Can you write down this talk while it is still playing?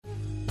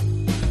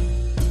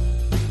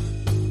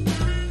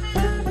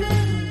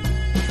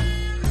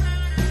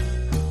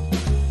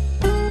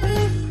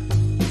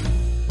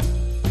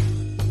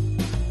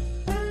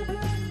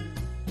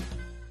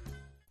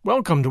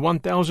Welcome to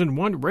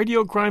 1001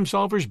 Radio Crime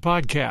Solvers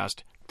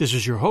Podcast. This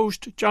is your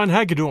host, John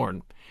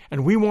Hagedorn,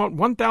 and we want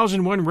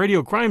 1001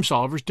 Radio Crime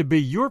Solvers to be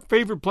your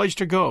favorite place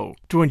to go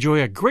to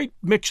enjoy a great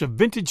mix of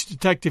vintage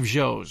detective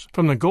shows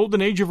from the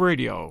golden age of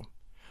radio.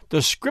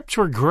 The scripts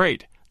were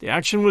great, the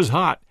action was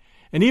hot,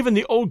 and even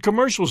the old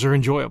commercials are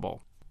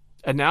enjoyable.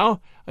 And now,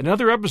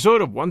 another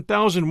episode of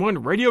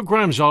 1001 Radio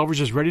Crime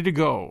Solvers is ready to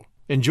go.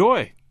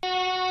 Enjoy!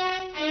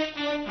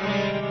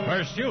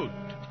 Pursuit.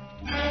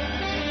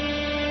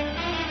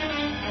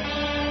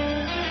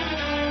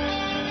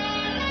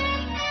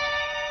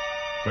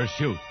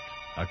 Pursuit.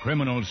 A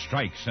criminal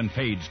strikes and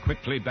fades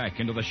quickly back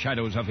into the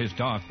shadows of his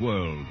dark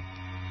world.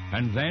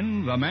 And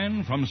then the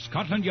man from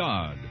Scotland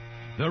Yard.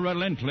 The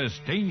relentless,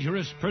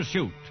 dangerous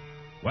pursuit.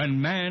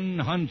 When man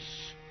hunts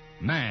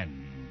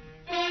man.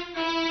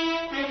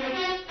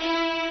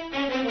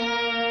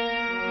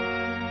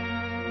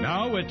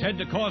 Now, with Ted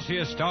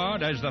DeCorsia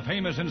starred as the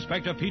famous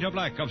Inspector Peter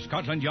Black of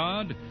Scotland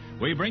Yard,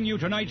 we bring you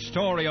tonight's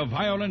story of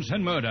violence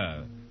and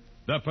murder.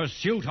 The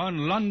Pursuit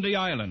on Lundy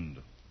Island.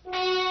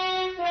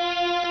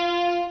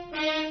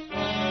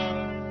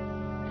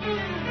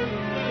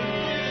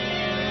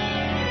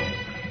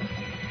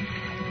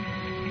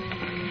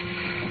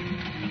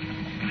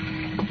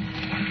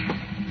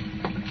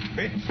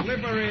 Bit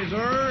slippery,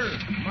 sir.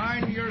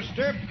 Mind your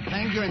step.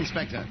 Thank you,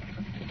 Inspector.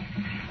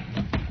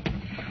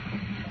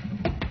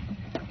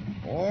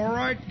 All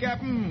right,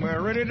 Captain.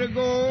 We're ready to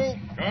go.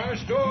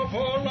 Cast off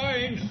all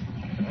lines.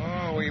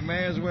 Oh, we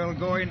may as well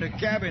go into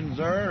cabin,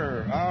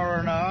 sir. Hour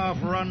and a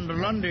half run to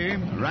Lundy.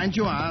 Right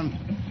you are.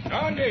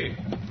 Lundy,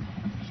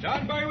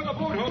 stand by with a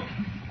boat hook.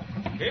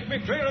 Keep me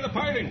clear of the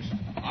pilings.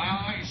 Aye,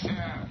 aye,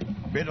 sir.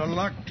 Bit of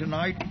luck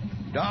tonight.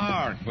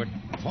 Dark, but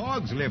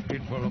fog's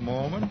lifted for the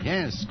moment.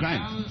 Yes, great.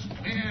 Hell's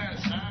clear,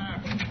 sir.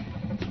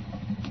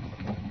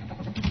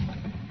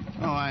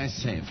 Oh, I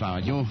say, Flower,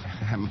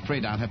 I'm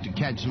afraid I'll have to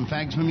catch some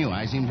fags from you.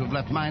 I seem to have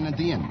left mine at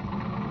the inn.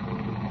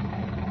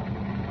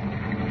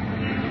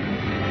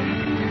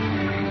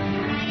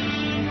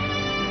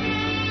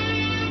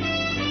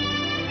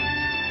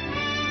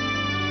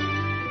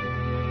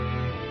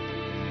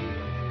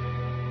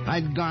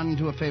 I'd gone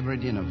to a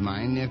favorite inn of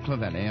mine near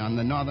Clovelly on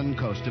the northern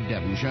coast of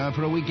Devonshire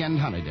for a weekend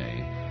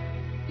holiday.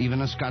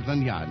 Even a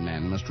Scotland Yard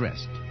man must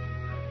rest.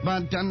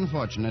 But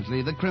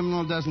unfortunately, the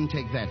criminal doesn't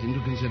take that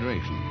into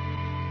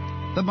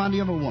consideration. The body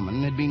of a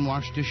woman had been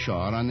washed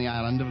ashore on the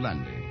island of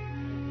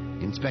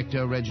Lundy.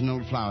 Inspector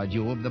Reginald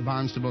Flowerdew of the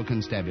Barnstable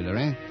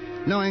Constabulary,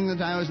 knowing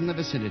that I was in the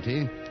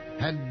vicinity,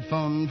 had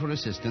phoned for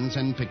assistance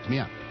and picked me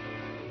up.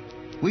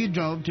 We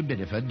drove to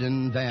Bideford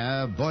and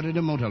there boarded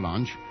a motor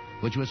launch,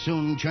 which was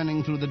soon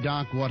churning through the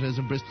dark waters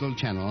of Bristol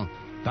Channel,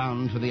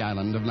 bound for the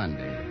island of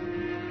Lundy.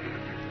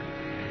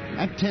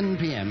 At 10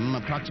 p.m.,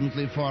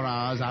 approximately 4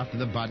 hours after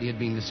the body had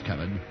been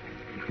discovered,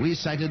 we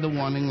sighted the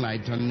warning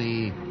light on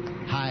the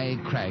high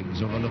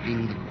crags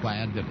overlooking the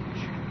quiet village.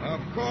 Of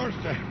course,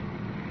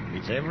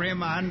 it's every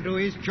man to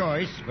his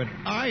choice, but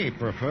I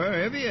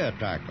prefer heavier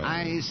tackle.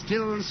 I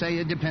still say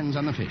it depends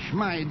on the fish.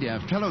 My dear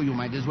fellow, you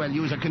might as well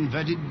use a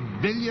converted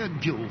billiard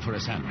cue for a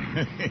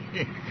salmon.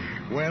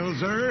 Well,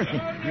 sir,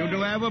 you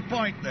do have a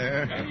point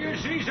there. Can you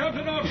see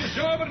something off the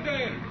starboard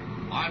there?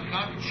 I'm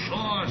not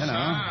sure,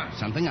 Hello, sir.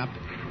 something up.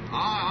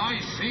 I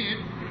see it.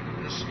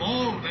 A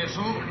small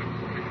vessel.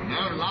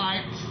 No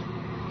lights.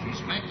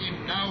 She's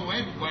making no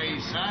headway,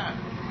 sir.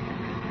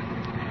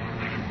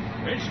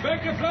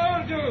 Inspector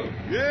Flowerdew,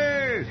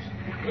 Yes.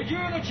 would you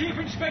and the Chief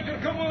Inspector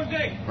come on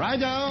deck?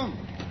 Righto.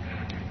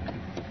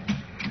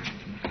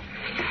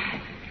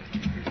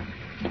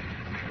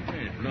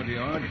 Hey, bloody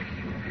odd.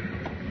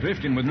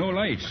 Drifting with no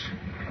lights.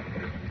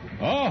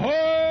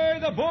 Ahoy,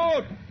 the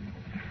boat!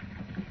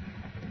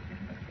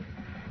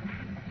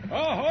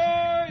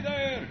 Ahoy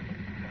there!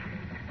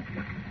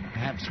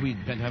 Perhaps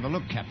we'd better have a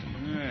look, Captain.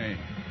 Aye.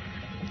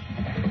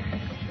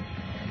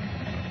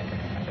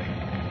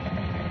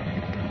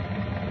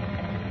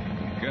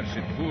 Cursed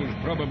fool's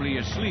probably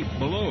asleep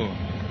below.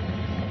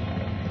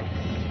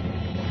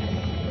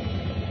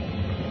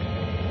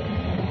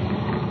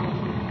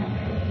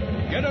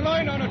 Get a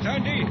line on it,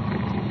 Andy.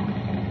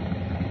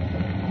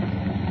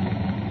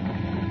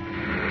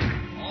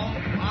 All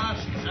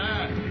fast,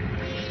 sir.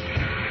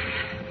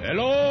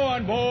 Hello,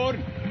 on board.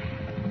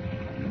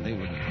 They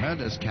would have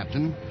heard us,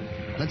 Captain.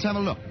 Let's have a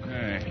look.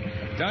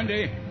 Aye.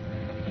 Dandy,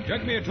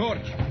 get me a torch.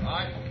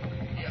 Right.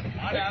 Here,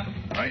 I am.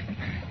 Right.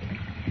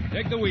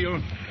 Take the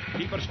wheel.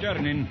 Keep her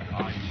stern in.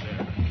 Aye,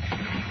 sir.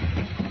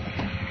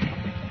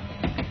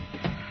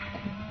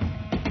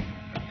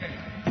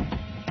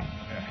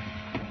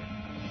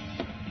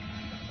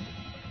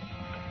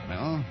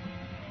 Well,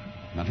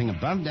 nothing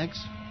above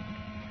decks.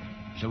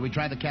 Shall we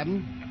try the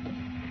cabin?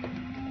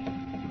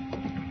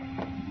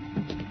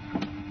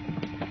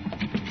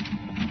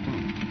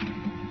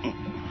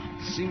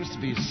 Seems to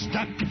be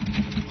stuck.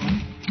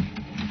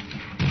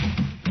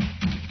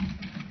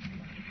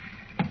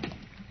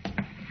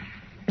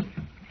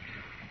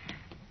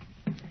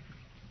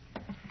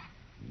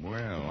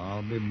 Well,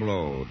 I'll be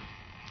blowed.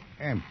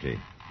 Empty.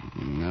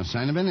 No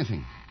sign of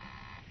anything.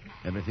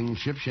 Everything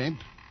shipshape.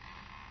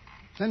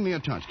 Send me your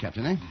torch,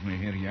 Captain, eh?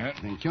 Here you are.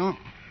 Thank you.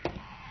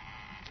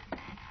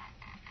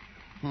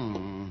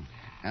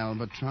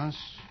 Albatross.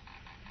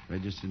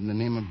 Registered in the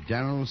name of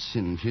Darrell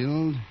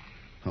Sinfield.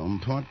 Home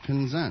port,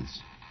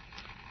 Penzance.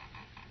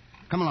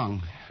 Come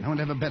along. I want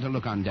to have a better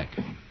look on deck.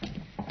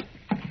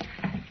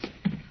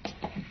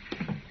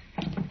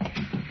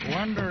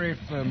 Wonder if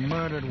the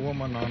murdered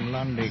woman on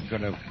Lundy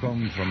could have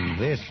come from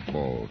this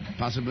boat.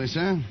 Possibly,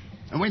 sir.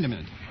 Wait a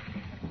minute.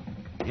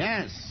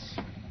 Yes.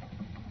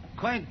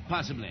 Quite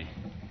possibly.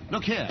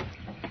 Look here.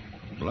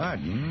 Blood,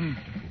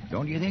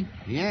 Don't you think?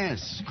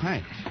 Yes,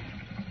 quite.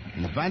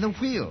 And by the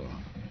wheel.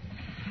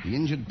 The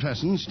injured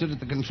person stood at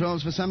the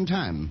controls for some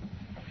time.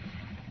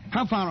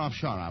 How far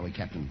offshore are we,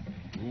 Captain?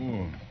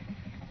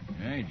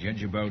 I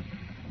judge about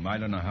a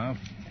mile and a half.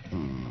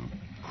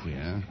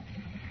 Queer.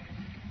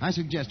 I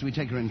suggest we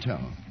take her in tow.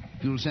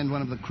 If you'll send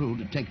one of the crew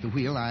to take the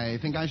wheel, I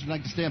think I should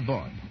like to stay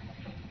aboard.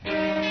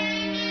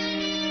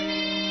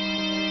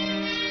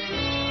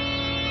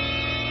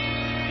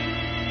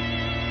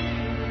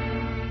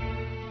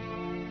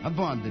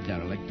 Aboard the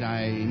derelict,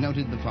 I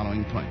noted the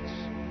following points.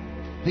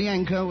 The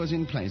anchor was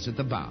in place at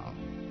the bow.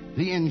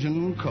 The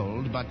engine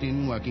cold but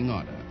in working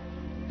order.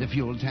 The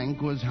fuel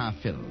tank was half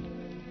filled.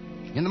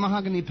 In the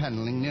mahogany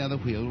paneling near the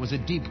wheel was a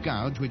deep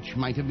gouge which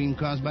might have been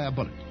caused by a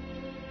bullet.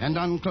 And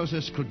on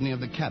closer scrutiny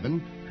of the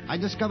cabin, I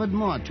discovered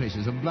more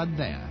traces of blood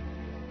there.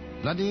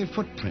 Bloody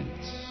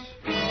footprints.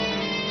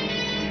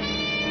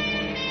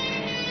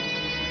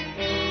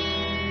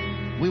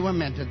 We were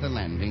met at the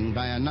landing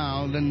by a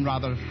now and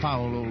rather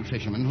foul old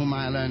fisherman whom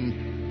I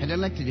learned had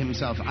elected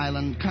himself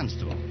island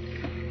constable.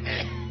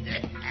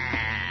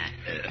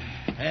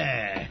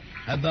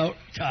 About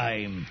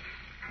time.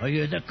 Are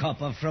you the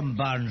copper from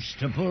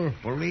Barnstaple?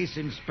 Police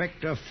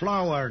Inspector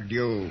Flower,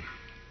 you.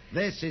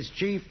 This is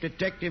Chief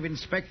Detective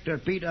Inspector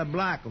Peter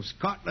Black of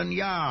Scotland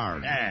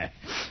Yard.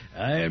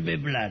 I'll be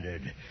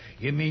bladdered.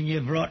 You mean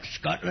you brought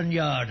Scotland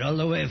Yard all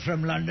the way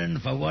from London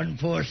for one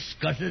poor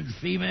scuttered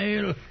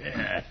female?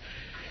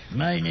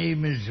 My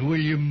name is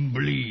William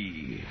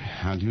Blee.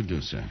 How do you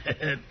do, sir?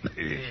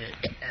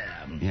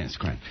 Yes,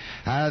 quite.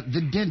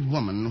 The dead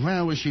woman,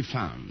 where was she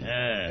found?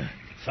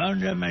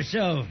 Found her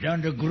myself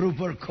down to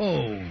Grouper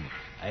Cove.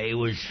 I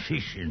was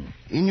fishing.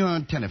 In your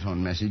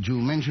telephone message, you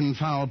mentioned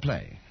foul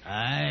play.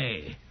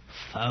 Aye,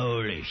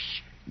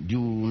 foulish. Do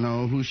you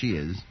know who she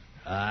is?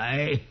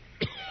 Aye.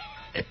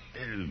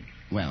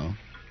 Well?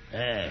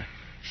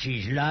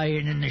 She's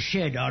lying in the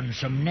shed on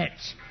some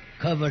nets.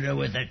 Covered her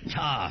with a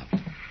tarp.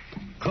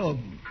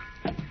 Come.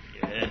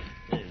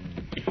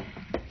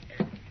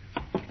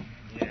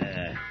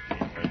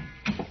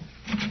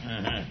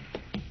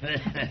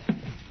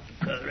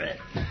 Correct.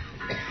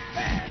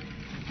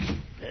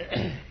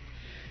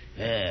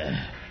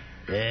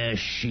 There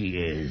she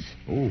is.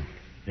 Oh.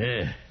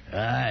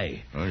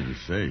 Aye. Oh, you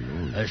say.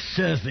 Oh. A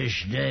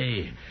surfish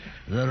day.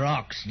 The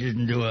rocks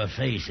didn't do her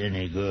face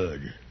any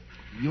good.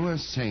 You were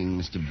saying,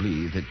 Mr.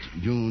 Blee, that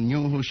you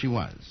knew who she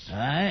was.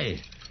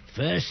 Aye.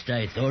 First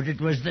I thought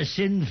it was the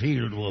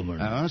Sinfield woman.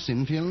 Oh,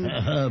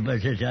 Sinfield?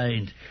 But it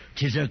ain't.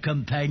 'Tis her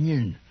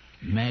companion,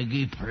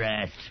 Maggie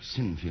Pratt.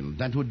 Sinfield.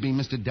 That would be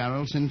Mr.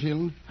 Darrell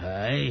Sinfield?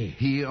 Aye.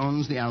 He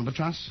owns the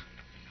Albatross?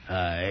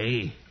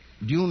 Aye.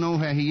 Do you know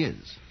where he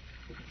is?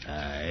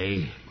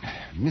 Aye.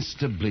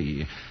 Mr.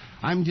 Blee,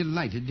 I'm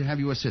delighted to have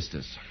you assist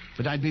us,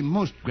 but I'd be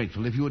most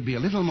grateful if you would be a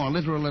little more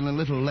literal and a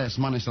little less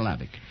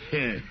monosyllabic.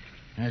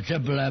 That's a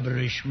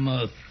blabberish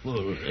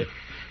mouthful.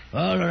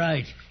 All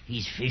right,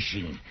 he's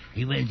fishing.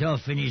 He went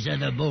off in his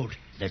other boat,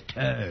 the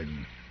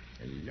Tern.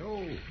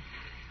 Hello.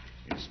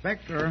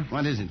 Inspector.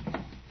 What is it?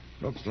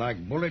 Looks like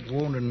bullet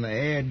wound in the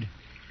head.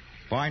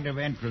 Point of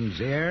entrance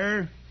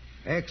here.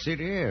 Exit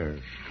here.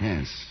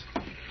 Yes.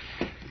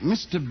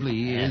 Mr.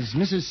 Blee, is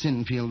Mrs.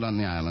 Sinfield on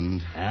the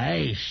island?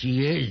 Aye,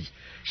 she is.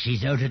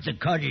 She's out at the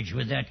cottage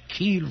with that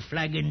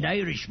keel-flagging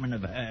Irishman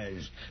of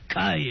hers,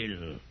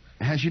 Kyle.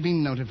 Has she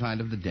been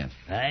notified of the death?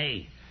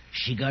 Aye.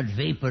 She got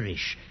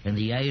vaporish, and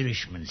the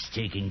Irishman's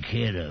taking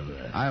care of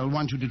her. I'll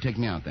want you to take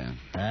me out there.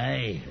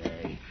 Aye,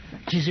 aye.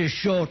 'Tis a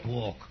short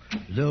walk,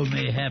 though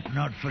mayhap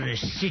not for a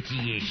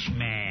city-ish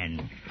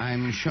man.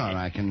 I'm sure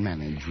I can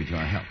manage with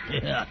your help.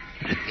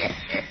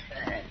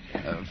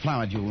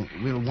 Flowerdew,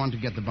 we'll want to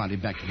get the body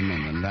back to the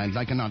mainland. I'd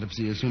like an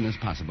autopsy as soon as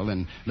possible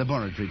and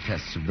laboratory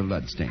tests of the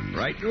blood stains.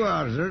 Right you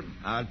are, sir.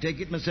 I'll take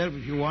it myself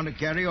if you want to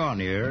carry on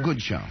here.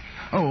 Good show.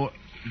 Oh,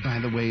 by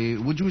the way,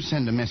 would you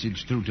send a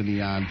message through to the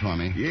yard for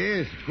me?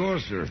 Yes, of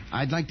course, sir.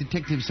 I'd like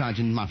Detective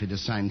Sergeant Moffat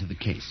assigned to the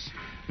case.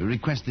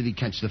 Request that he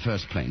catch the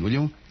first plane, will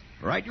you?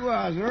 Right you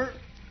are, sir.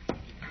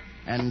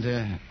 And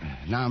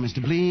now,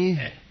 Mr. Blee.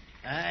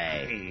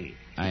 Aye.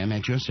 I am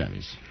at your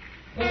service.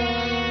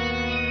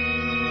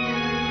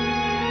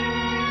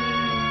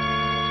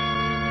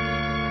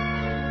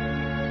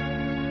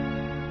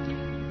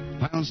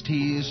 Whilst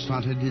he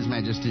slaughtered His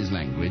Majesty's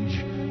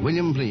language,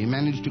 William Blee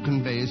managed to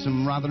convey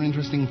some rather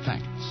interesting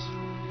facts.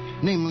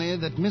 Namely,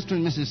 that Mr.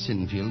 and Mrs.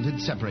 Sinfield had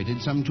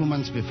separated some 2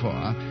 months before,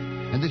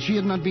 and that she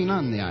had not been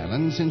on the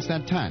island since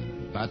that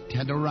time. but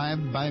had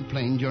arrived by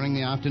plane during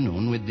the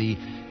afternoon with the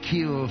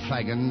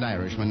keel-flagoned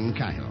Irishman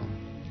Cahill.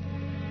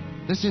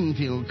 The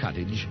Sinfield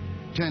cottage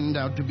turned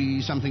out to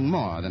be something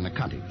more than a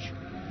cottage.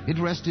 It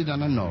rested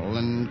on a knoll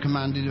and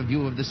commanded a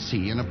view of the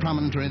sea and a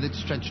promontory that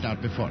stretched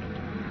out before it.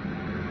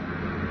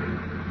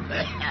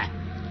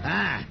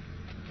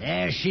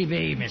 There she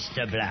be,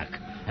 Mr. Black,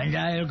 and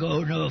I'll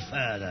go no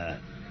further.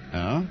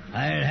 Oh?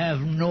 I'll have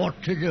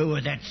naught to do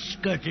with that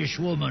skirtish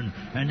woman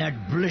and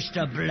that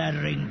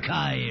blister-bladdering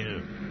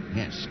Kyle.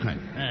 Yes, quite.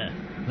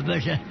 But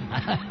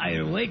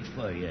I'll wait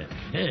for you.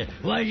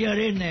 While you're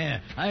in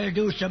there, I'll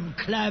do some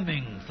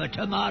clamming for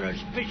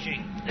tomorrow's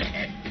fishing.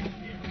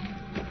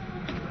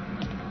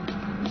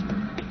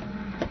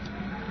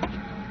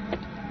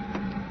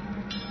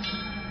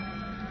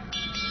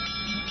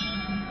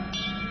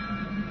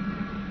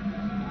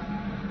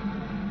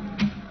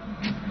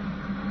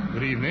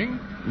 Good evening.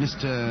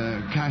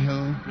 Mr.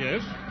 Cahill?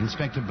 Yes?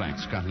 Inspector Black,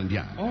 Scotland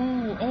Yard.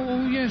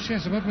 Oh, yes,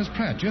 about Miss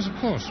Pratt. Yes, of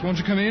course. Won't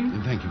you come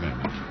in? Thank you very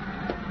much.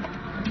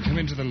 Come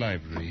into the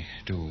library,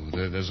 do.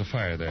 There's a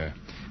fire there.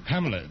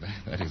 Pamela,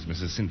 that is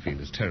Mrs. Sinfield,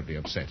 is terribly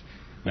upset.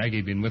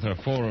 Maggie'd been with her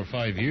 4 or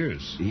 5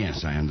 years.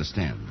 Yes, I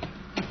understand.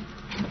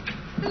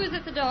 Who is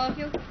at the door,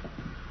 Hugh?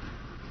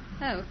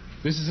 Oh,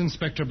 This is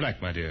Inspector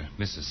Black, my dear.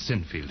 Mrs.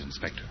 Sinfield,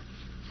 Inspector.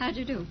 how do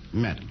you do?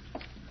 Madam.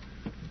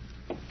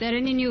 Is there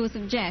any news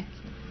of Jack?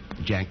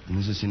 Jack,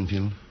 Mrs.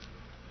 Sinfield?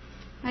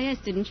 Oh, yes,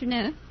 didn't you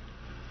know?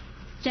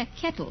 Jack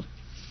Kettle.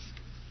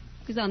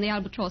 He's on the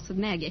Albatross with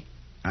Maggie.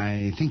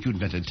 I think you'd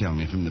better tell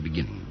me from the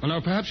beginning. Well,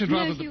 now, perhaps you'd No,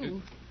 rather...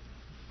 Hugh.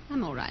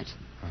 I'm all right.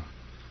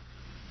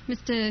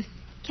 Mr.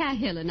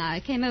 Cahill and I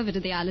came over to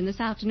the island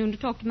this afternoon to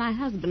talk to my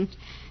husband.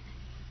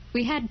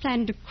 We had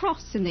planned to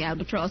cross in the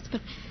Albatross,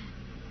 but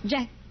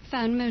Jack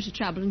found motor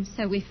trouble, and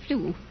so we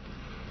flew.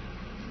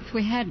 If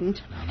we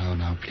hadn't...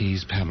 Now,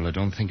 please, Pamela,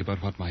 don't think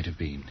about what might have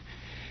been.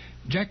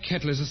 Jack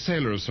Kettle is a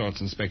sailor of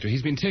sorts, Inspector.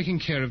 He's been taking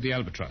care of the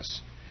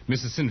Albatross.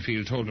 Mrs.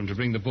 Sinfield told him to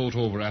bring the boat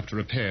over after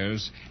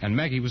repairs, and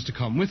Maggie was to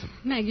come with him.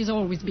 Maggie's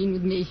always been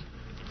with me.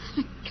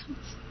 I can't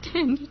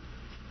stand it.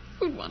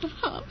 Who'd want to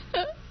harm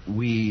her?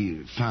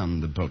 We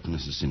found the boat,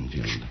 Mrs.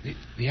 Sinfield.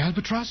 The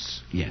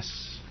Albatross?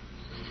 Yes.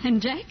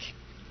 And Jack?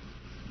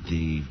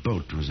 The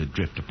boat was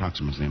adrift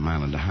approximately 1.5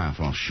 miles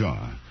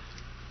offshore.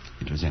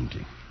 It was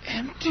empty.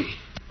 Empty?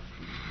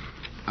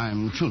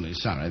 I'm truly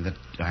sorry that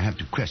I have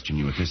to question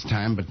you at this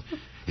time, but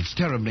it's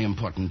terribly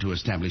important to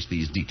establish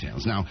these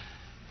details. Now,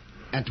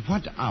 at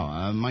what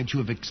hour might you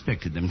have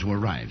expected them to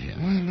arrive here?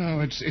 Well,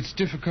 no, it's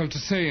difficult to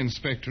say,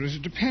 Inspector. It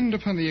would depend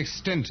upon the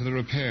extent of the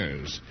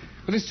repairs.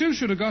 But they still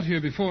should have got here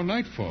before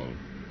nightfall.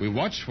 We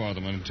watched for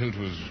them until it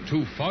was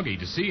too foggy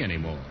to see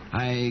anymore.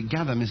 I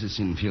gather, Mrs.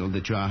 Sinfield,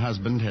 that your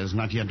husband has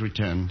not yet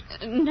returned.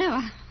 No,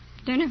 I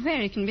don't know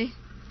where he can be.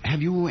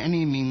 Have you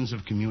any means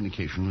of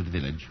communication with the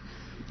village?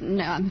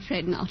 No, I'm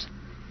afraid not.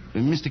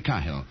 Mr.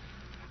 Cahill,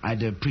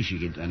 I'd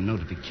appreciate a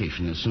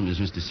notification as soon as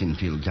Mr.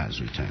 Sinfield does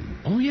return.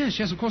 Oh, yes,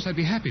 of course, I'd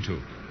be happy to.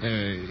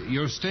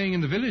 You're staying in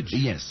the village?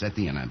 Yes, at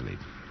the inn, I believe.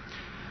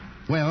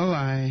 Well,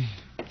 I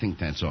think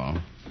that's all.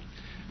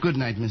 Good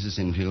night, Mrs.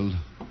 Sinfield.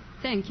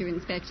 Thank you,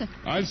 Inspector.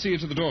 I'll see you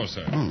to the door,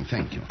 sir. Oh,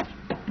 thank you.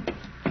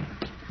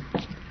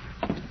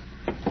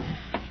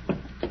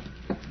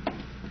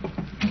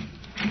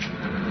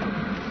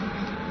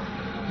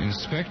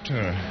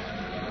 Inspector,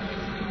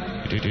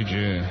 did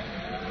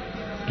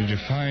you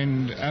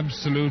find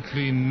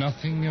absolutely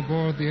nothing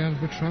aboard the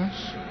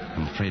Albatross?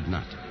 I'm afraid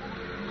not.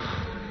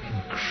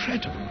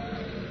 Incredible.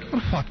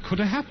 Well, what could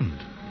have happened?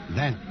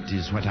 That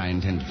is what I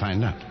intend to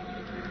find out.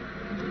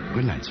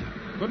 Good night, sir.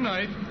 Good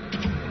night.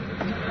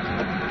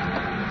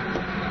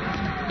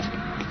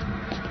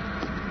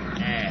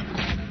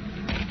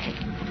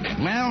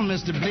 Well,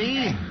 Mr.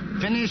 B,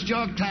 finished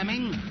your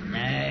clamming?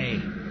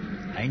 Nay,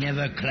 I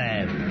never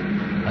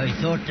clam. I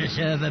thought to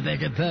serve a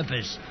better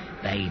purpose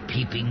by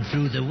peeping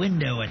through the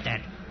window at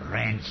that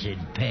rancid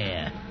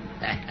pair.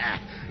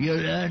 You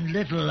learned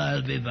little,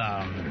 I'll be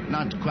bound.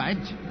 Not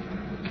quite.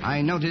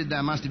 I noted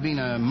there must have been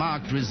a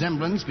marked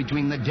resemblance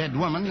between the dead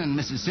woman and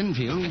Mrs.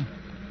 Sinfield.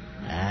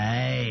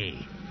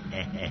 Aye.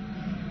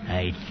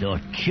 I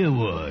thought you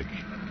would.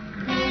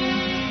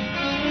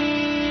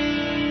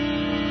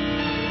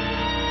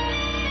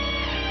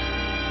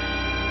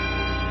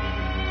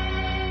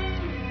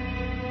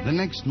 The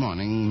next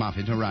morning,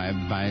 Moffat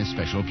arrived by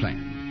special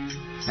plane.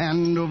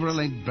 And over a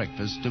late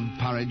breakfast of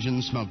porridge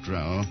and smoked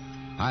roe,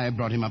 I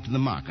brought him up to the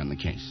mark on the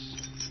case.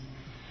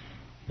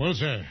 Well,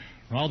 sir,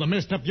 rather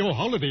messed up your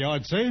holiday,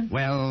 I'd say.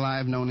 Well,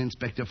 I've known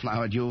Inspector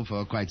Flowerdew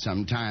for quite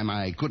some time.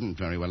 I couldn't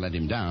very well let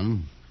him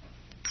down.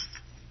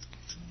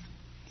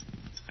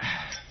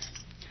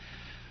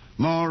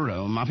 More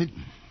roe, Moffat?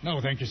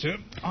 No, thank you, sir.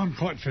 I'm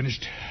quite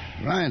finished.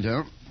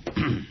 Righto.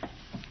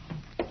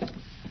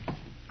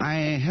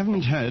 I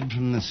haven't heard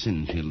from the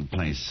Sinfield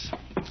place.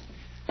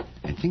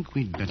 I think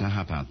we'd better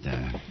hop out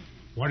there.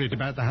 Worried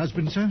about the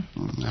husband, sir?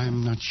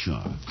 I'm not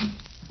sure.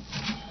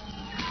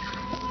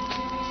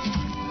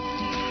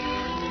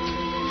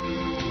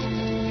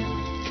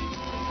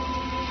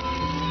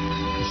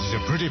 This is a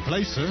a pretty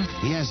place, sir.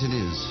 Yes, it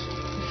is.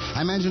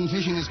 I imagine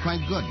fishing is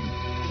quite good.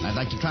 I'd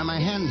like to try my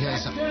hand here.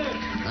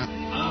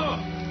 Oh,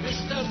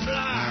 Mr.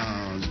 Black.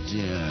 Oh,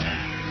 dear.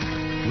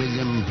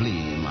 William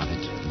Blee,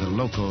 Moffat. The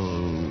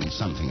local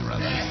something or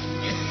other.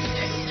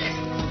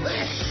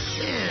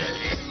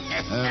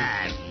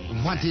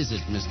 What is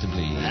it, Mr.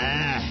 Blee?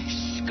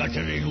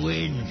 Scuttering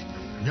wind.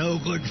 No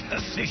good for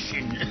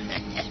fishing.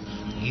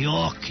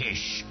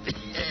 Yorkish.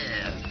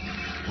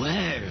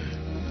 Well,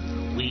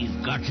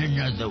 we've got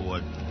another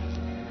one.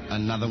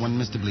 Another one,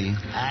 Mr. Blee?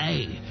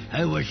 Aye,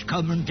 I was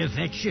coming to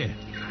fetch you.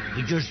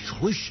 He just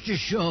swished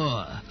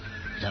ashore.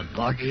 The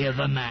body of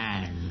a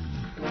man.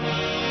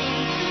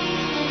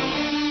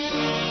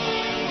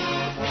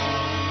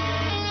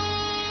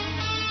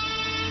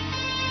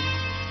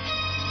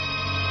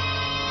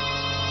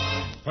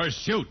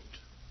 Pursuit.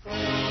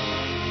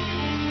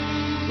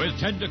 With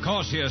Ted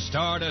DeCorsia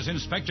starred as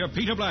Inspector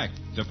Peter Black,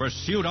 the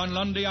pursuit on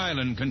Lundy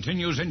Island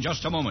continues in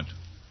just a moment.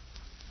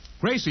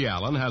 Gracie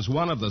Allen has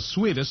one of the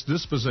sweetest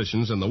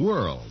dispositions in the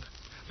world.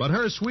 But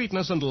her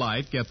sweetness and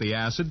light get the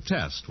acid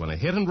test when a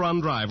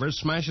hit-and-run driver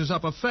smashes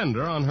up a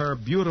fender on her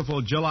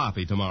beautiful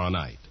jalopy tomorrow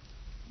night.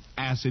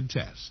 Acid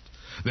test.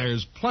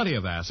 There's plenty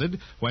of acid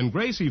when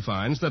Gracie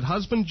finds that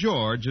husband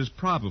George is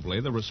probably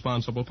the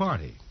responsible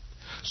party.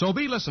 So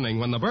be listening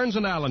when the Burns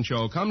and Allen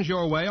Show comes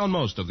your way on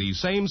most of these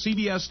same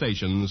CBS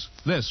stations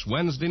this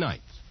Wednesday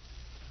night.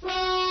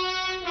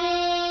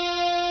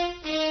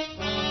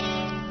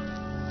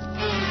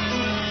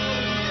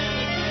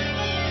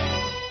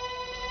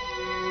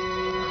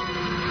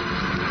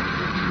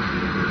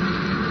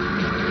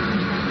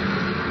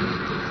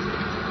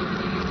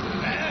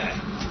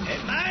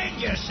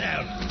 Mind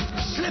yourself.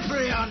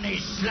 Slippery on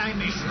these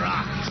slimish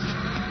rocks.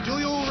 Do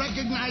you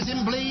recognize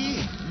him,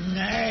 Blee?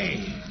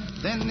 Nay.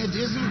 Then it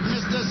isn't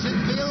Mr.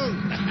 Sinfield?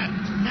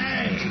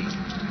 Nay.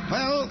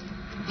 Well,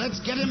 let's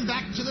get him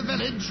back to the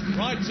village.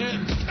 Right, sir.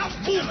 Oh,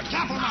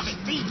 careful, Moffat.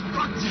 Feet,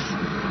 rocks.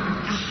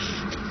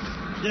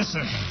 Yes,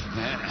 sir.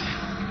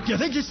 Do you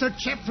think it's the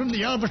chap from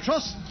the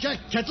Albatross, Jack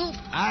Kettle?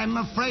 I'm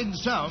afraid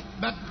so,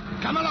 but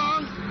come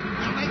along.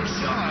 I'll make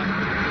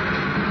sure.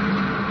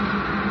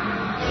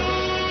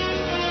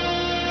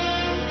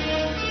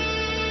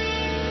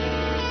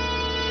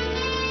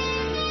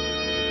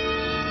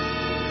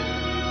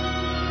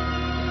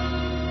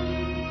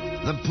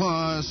 The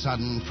poor,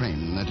 sodden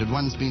frame that had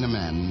once been a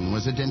man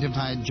was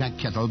identified Jack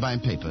Kettle by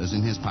papers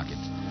in his pocket.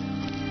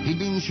 He'd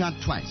been shot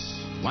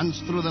twice,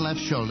 once through the left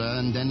shoulder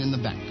and then in the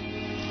back.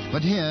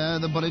 But here,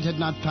 the bullet had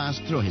not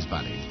passed through his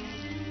body.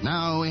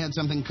 Now we had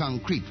something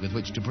concrete with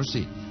which to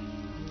proceed.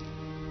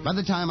 By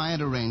the time I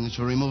had arranged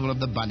for removal of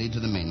the body to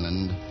the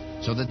mainland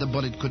so that the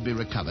bullet could be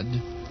recovered,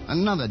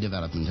 another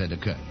development had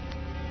occurred.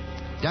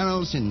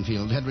 Darrell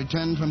Sinfield had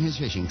returned from his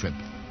fishing trip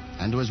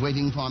and was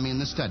waiting for me in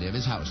the study of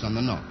his house on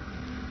the knoll.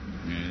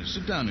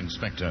 Sit down,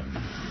 Inspector.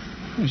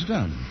 Sit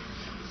down.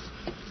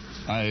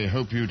 I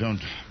hope you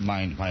don't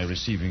mind my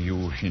receiving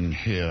you in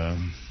here,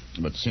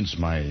 but since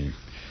my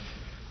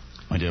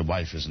dear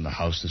wife is in the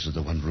house, this is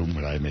the one room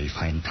where I may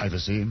find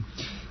privacy.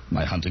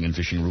 My hunting and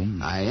fishing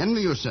room. I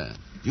envy you, sir.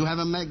 You have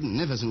a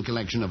magnificent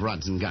collection of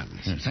rods and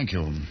guns. Thank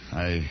you.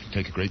 I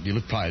take a great deal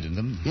of pride in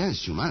them.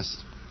 Yes, you must.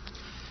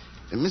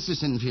 Mr.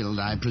 Sinfield,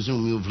 I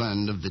presume you've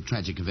learned of the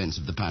tragic events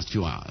of the past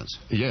few hours.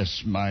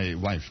 Yes, my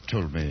wife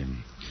told me.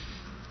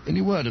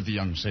 Any word of the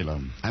young sailor?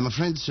 I'm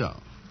afraid so.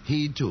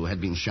 He, too,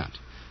 had been shot.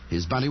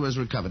 His body was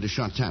recovered a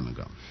short time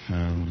ago.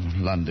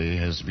 Lundy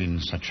has been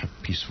such a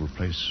peaceful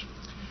place.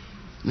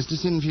 Mr.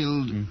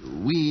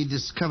 Sinfield, we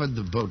discovered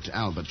the boat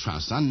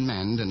Albatross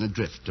unmanned and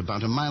adrift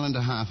about 1.5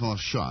 miles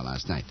offshore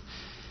last night.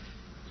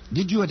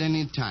 Did you at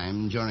any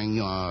time during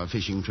your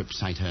fishing trip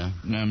sight her?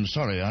 I'm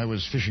sorry, I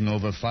was fishing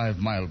over 5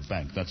 Mile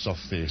Bank. That's off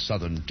the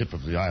southern tip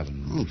of the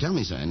island. Tell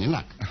me, sir, any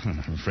luck?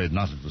 I'm afraid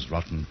not. It was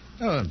rotten.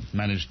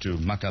 Managed to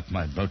muck up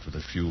my boat with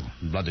a few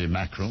bloody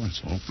mackerel,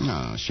 that's all.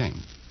 Oh,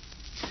 shame.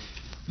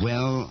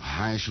 Well,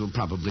 I shall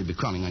probably be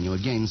calling on you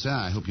again, sir.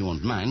 I hope you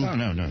won't mind. Oh,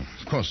 no,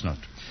 of course not.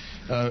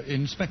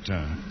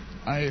 Inspector,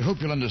 I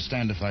hope you'll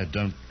understand if I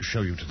don't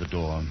show you to the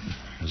door.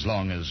 As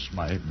long as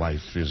my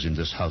wife is in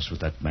this house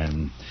with that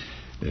man...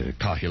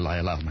 Cahill, I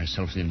allow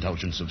myself the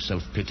indulgence of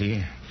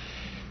self-pity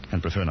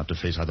and prefer not to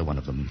face either one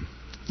of them.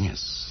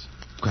 Yes,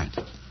 quite.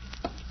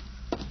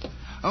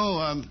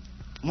 Oh,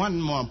 one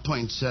more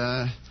point,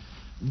 sir.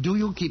 Do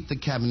you keep the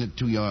cabinet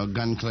to your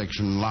gun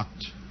collection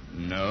locked?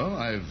 No,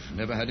 I've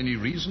never had any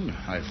reason.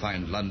 I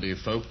find Lundy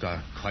folk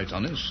are quite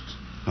honest.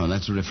 Oh,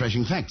 that's a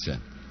refreshing fact, sir.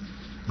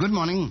 Good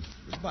morning.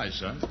 Goodbye,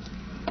 sir.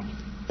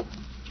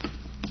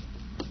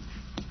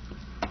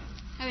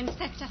 Oh,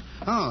 Inspector.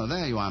 Oh,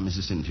 there you are,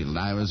 Mrs. Sinfield.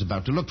 I was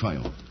about to look for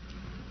you.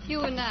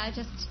 You and I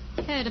just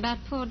heard about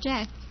poor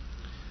Jack.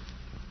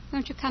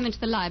 Won't you come into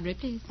the library,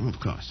 please? Of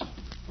course.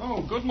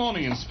 Oh, good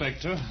morning,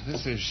 Inspector.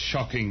 This is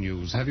shocking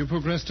news. Have you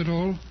progressed at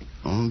all?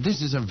 Oh,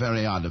 this is a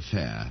very odd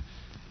affair.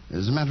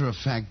 As a matter of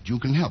fact, you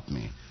can help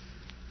me.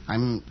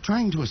 I'm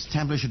trying to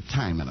establish a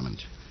time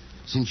element.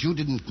 Since you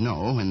didn't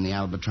know when the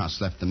Albatross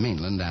left the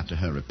mainland after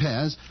her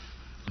repairs,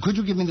 Could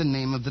you give me the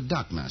name of the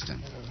dockmaster?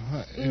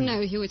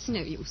 No, Hugh, it's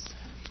no use.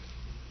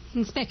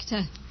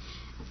 Inspector,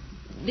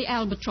 the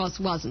Albatross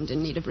wasn't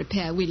in need of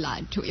repair. We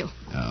lied to you.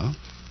 Oh?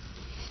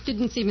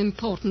 Didn't seem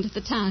important at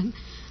the time.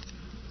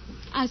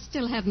 I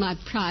still have my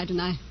pride,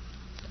 and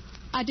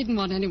I didn't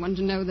want anyone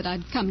to know that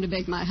I'd come to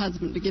beg my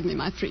husband to give me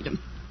my freedom.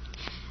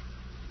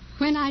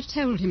 When I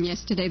told him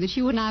yesterday that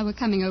you and I were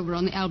coming over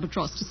on the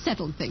Albatross to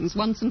settle things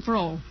once and for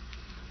all,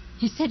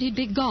 he said he'd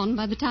be gone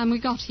by the time we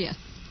got here.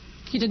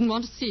 He didn't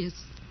want to see us.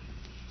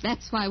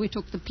 That's why we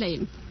took the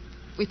plane.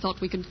 We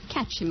thought we could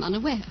catch him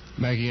unaware.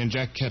 Maggie and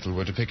Jack Kettle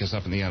were to pick us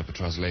up in the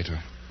Albatross later.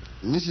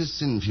 Mrs.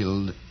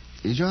 Sinfield,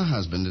 is your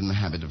husband in the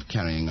habit of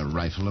carrying a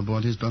rifle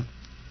aboard his boat?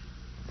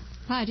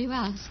 Why do you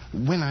ask?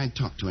 When I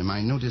talked to him,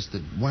 I noticed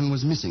that one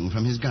was missing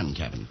from his gun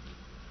cabin.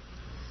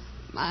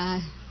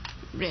 I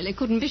really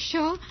couldn't be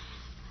sure.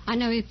 I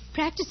know he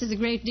practices a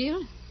great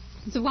deal.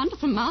 He's a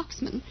wonderful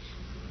marksman.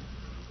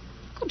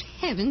 Good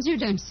heavens, you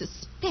don't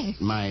suspect.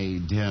 My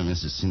dear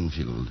Mrs.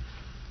 Sinfield,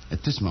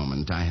 at this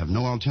moment I have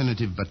no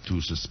alternative but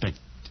to suspect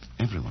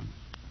everyone.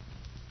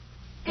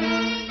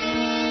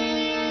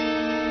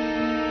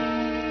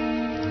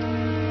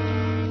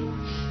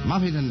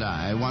 Moffat and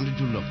I wanted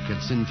to look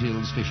at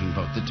Sinfield's fishing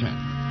boat, the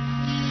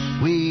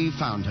Tern. We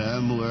found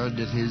her moored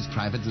at his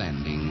private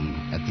landing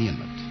at the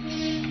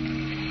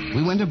inlet.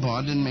 We went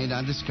aboard and made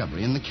our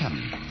discovery in the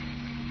cabin.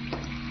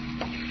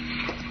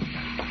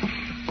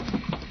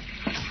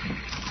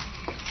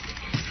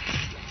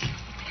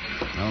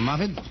 Well,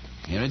 Moffat,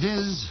 here it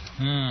is.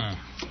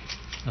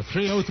 A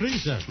 303,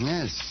 sir.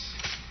 Yes.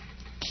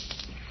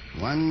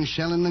 One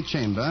shell in the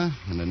chamber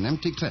and an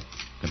empty clip.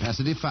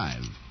 Capacity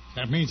 5.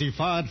 That means he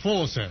fired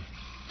 4, sir.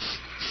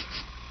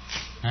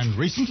 And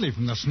recently,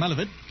 from the smell of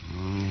it.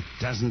 It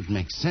doesn't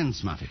make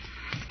sense, Moffat.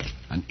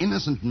 An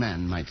innocent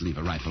man might leave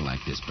a rifle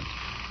like this, but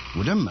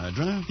would a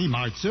murderer? He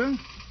might, sir.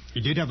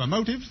 He did have a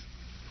motive.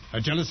 A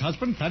jealous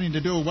husband planning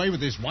to do away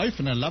with his wife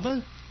and her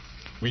lover.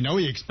 We know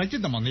he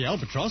expected them on the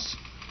Albatross.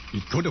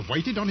 He could have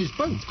waited on his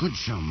boat. Good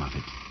show,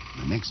 Moffat.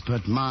 An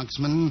expert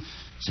marksman,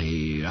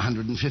 say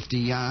 150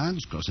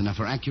 yards, close enough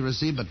for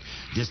accuracy, but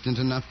distant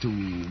enough to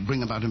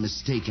bring about a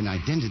mistake in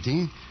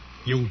identity.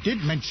 You did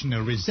mention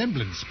a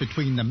resemblance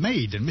between the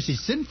maid and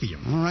Mrs.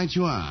 Sinfield. All right,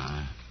 you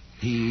are.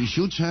 He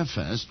shoots her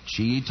first.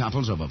 She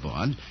topples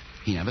overboard.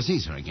 He never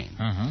sees her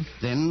again.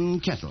 Then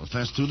Kettle,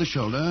 first through the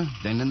shoulder,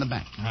 then in the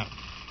back.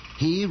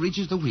 He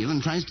reaches the wheel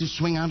and tries to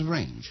swing out of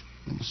range.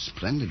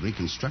 Splendid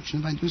reconstruction,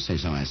 if I do say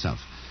so myself.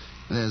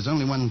 There's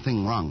only one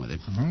thing wrong with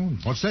it.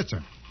 What's that,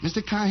 sir?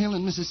 Mr. Cahill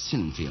and Mrs.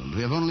 Sinfield,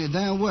 we have only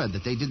their word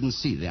that they didn't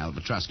see the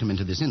Albatross come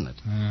into this inlet.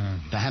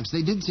 Perhaps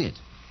they did see it.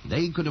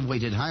 They could have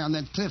waited high on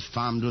that cliff,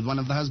 armed with one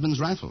of the husband's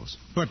rifles.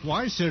 But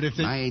why, sir, if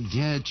they... My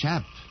dear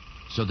chap,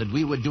 so that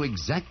we would do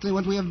exactly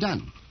what we have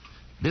done.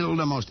 Build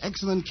a most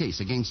excellent case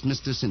against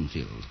Mr.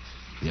 Sinfield.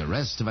 The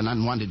arrest of an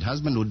unwanted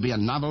husband would be a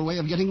novel way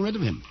of getting rid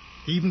of him.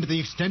 Even to the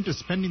extent of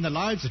spending the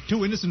lives of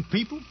 2 innocent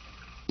people?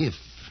 If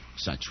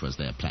such was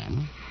their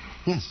plan,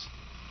 yes.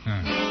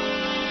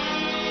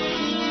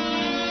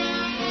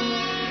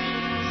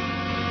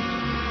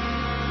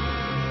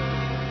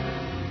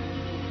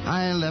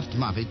 I left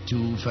Moffat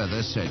to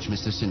further search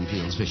Mr.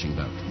 Sinfield's fishing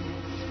boat.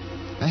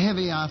 A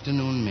heavy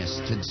afternoon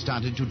mist had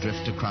started to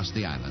drift across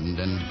the island,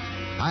 and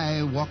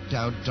I walked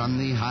out on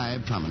the high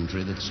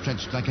promontory that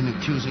stretched like an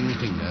accusing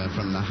finger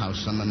from the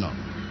house on the knoll.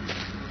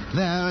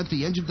 There, at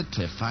the edge of the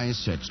cliff, I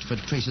searched for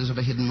traces of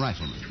a hidden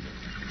rifleman.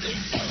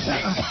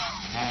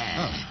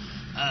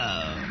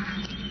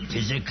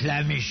 Tis a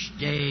clammish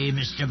day,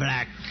 Mr.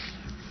 Black.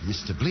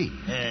 Mr. Blee?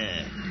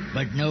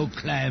 But no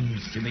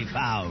clams to be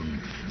found.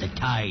 The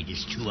tide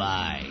is too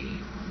high.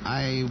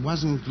 I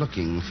wasn't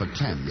looking for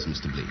clams,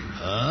 Mr. Blee.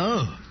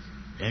 Oh?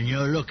 Then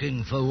you're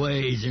looking for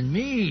ways and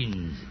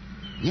means.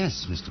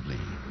 Yes, Mr. Blee.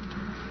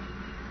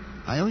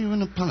 I owe you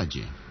an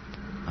apology.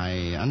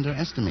 I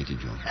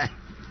underestimated you.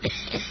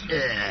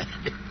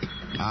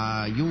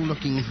 Are you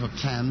looking for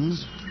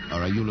clams,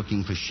 or are you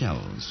looking for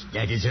shells?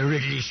 That is a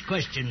riddlish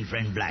question,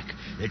 friend Black,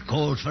 that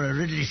calls for a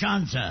riddlish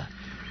answer.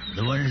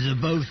 The one is the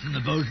both, and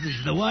the both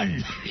is the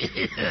one.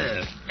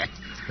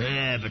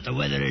 But the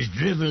weather is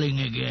dribbling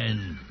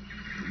again.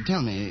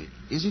 Tell me,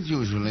 is it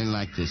usually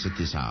like this at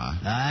this hour?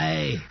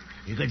 Aye.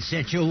 You could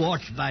set your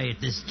watch by it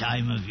this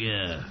time of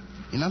year.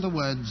 In other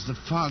words, the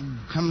fog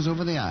comes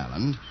over the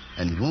island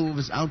and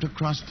moves out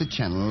across the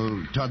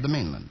channel toward the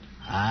mainland.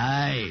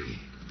 Aye.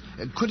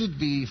 Could it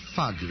be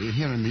foggy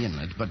here in the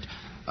inlet, but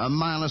a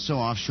mile or so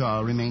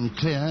offshore remain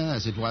clear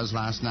as it was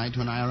last night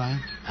when I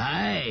arrived?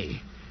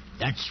 Aye.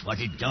 That's what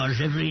it does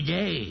every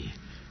day.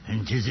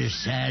 And 'tis a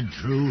sad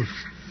truth,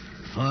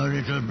 for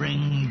it'll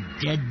bring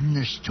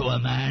deadness to a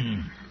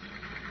man.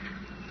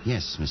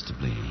 Yes, Mr.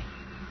 Blee.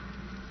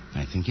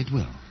 I think it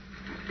will.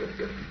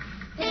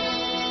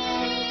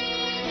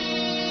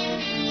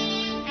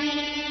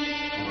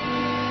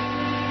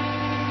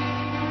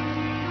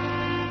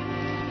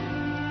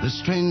 The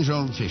strange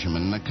old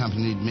fisherman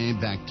accompanied me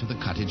back to the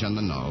cottage on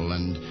the knoll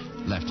and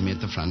left me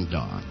at the front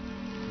door.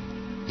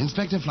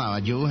 Inspector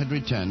Flowerdew had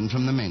returned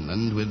from the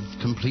mainland with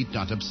complete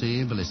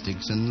autopsy,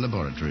 ballistics, and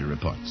laboratory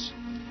reports.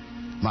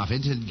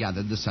 Moffat had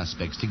gathered the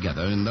suspects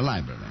together in the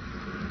library.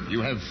 You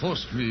have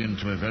forced me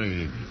into a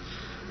very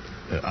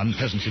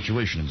unpleasant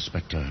situation,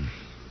 Inspector.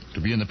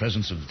 To be in the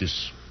presence of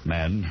this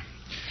man,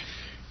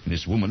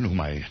 this woman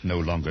whom I no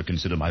longer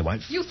consider my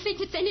wife. You think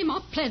it's any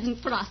more pleasant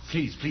for us?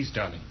 Please,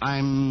 darling.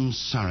 I'm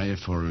sorry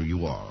for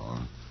you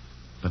all.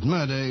 But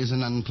murder is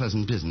an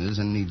unpleasant business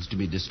and needs to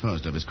be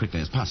disposed of as quickly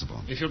as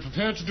possible. If you're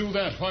prepared to do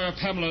that, why are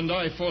Pamela and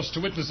I forced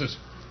to witness it?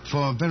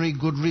 For very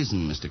good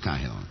reason, Mr.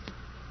 Cahill.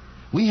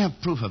 We have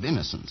proof of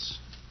innocence,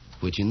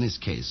 which in this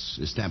case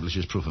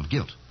establishes proof of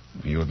guilt.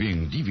 You're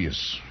being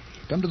devious.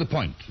 Come to the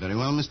point. Very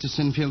well, Mr.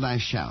 Sinfield, I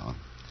shall.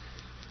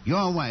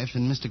 Your wife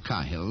and Mr.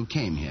 Cahill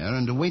came here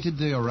and awaited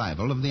the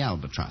arrival of the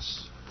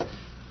Albatross.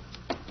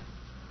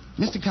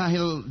 Mr.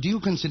 Cahill, do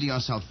you consider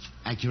yourself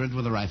accurate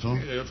with a rifle?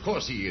 Of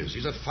course he is.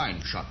 He's a fine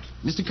shot.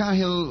 Mr.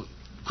 Cahill,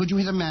 could you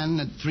hit a man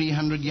at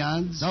 300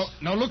 yards?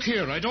 Now, look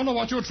here. I don't know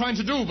what you're trying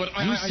to do, but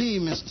You see,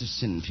 Mr.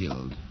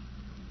 Sinfield,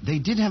 they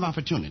did have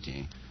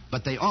opportunity,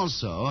 but they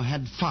also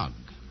had fog.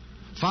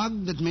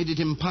 Fog that made it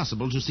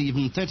impossible to see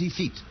even 30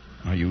 feet.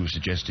 Are you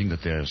suggesting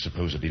that their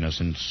supposed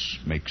innocence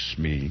makes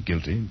me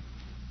guilty?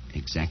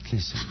 Exactly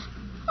so.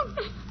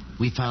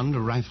 We found a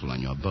rifle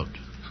on your boat.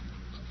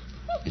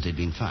 It had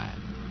been fired.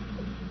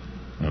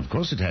 Of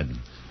course it had.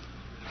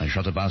 I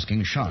shot a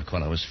basking shark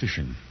while I was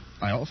fishing.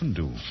 I often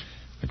do.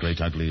 The great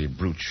ugly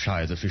brute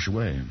shied the fish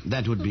away.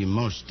 That would be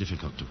most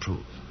difficult to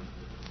prove.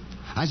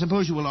 I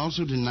suppose you will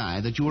also deny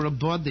that you were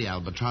aboard the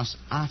Albatross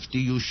after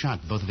you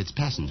shot both of its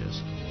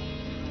passengers.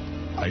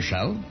 I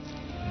shall.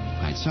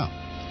 Quite so.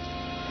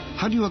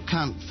 How do you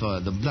account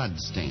for the blood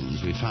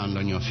stains we found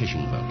on your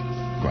fishing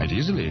boat? Quite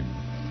easily.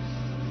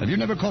 Have you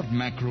never caught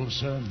mackerel,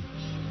 sir?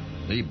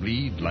 They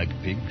bleed like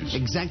pigs.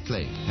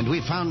 Exactly. And we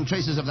found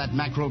traces of that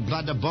mackerel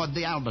blood aboard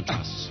the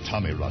Albatross.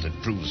 Tommy rot, it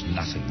proves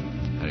nothing.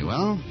 Very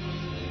well.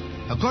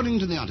 According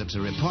to the autopsy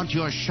report,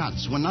 your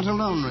shots were not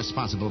alone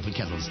responsible for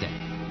Kettle's death.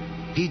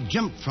 He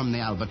jumped from the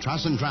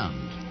Albatross and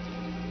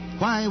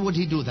drowned. Why would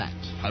he do that?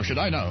 How should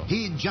I know?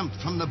 He jumped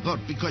from the boat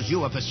because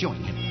you were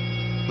pursuing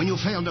him. When you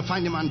failed to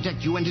find him on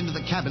deck, you went into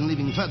the cabin,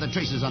 leaving further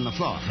traces on the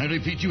floor. I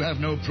repeat, you have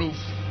no proof.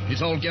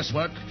 It's all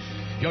guesswork.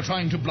 You're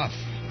trying to bluff.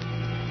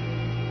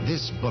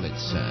 This bullet,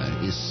 sir,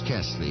 is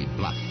scarcely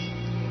bluff.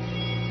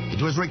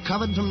 It was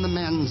recovered from the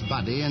man's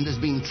body and has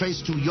been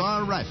traced to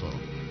your rifle.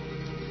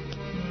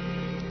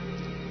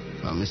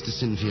 Well, Mr.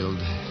 Sinfield,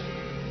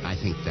 I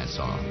think that's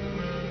all.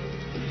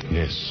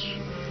 Yes.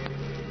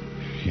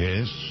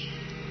 Yes,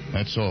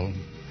 that's all.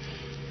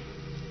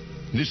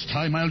 This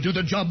time I'll do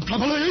the job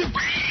properly.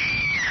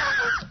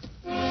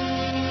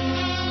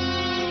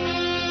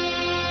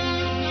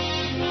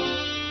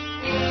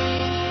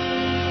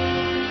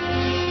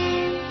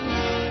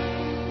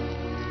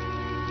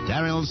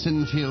 Darrell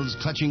Sinfield's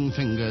clutching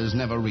fingers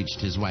never reached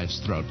his wife's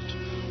throat,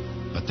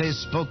 but they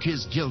spoke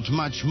his guilt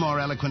much more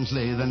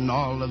eloquently than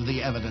all of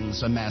the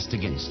evidence amassed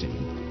against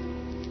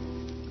him.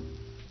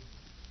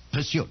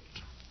 Pursuit.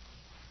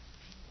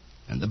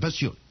 And the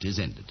pursuit is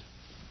ended.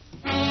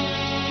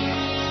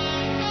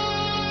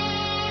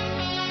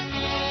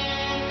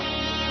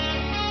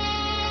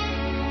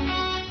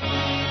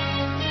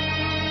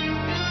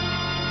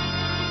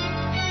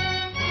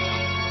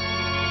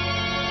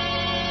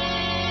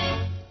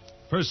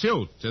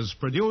 Pursuit is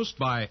produced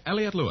by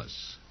Elliott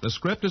Lewis. The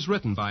script is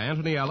written by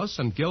Anthony Ellis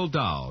and Gil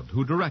Dowd,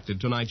 who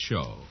directed tonight's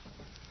show.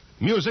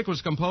 Music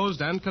was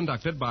composed and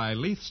conducted by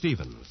Leith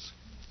Stevens.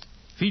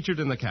 Featured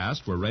in the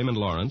cast were Raymond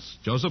Lawrence,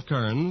 Joseph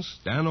Kearns,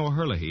 Dan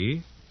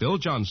O'Herlihy, Bill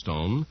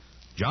Johnstone,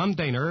 John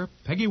Daner,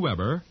 Peggy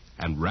Weber,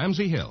 and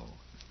Ramsey Hill.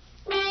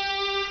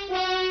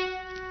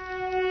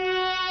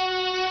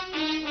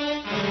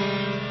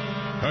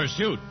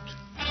 Pursuit.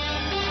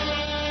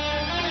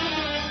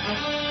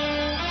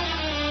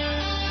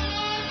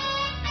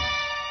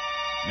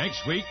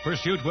 Next week,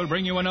 Pursuit will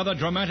bring you another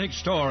dramatic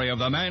story of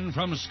the man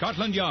from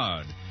Scotland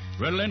Yard,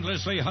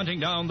 relentlessly hunting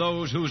down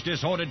those whose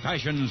disordered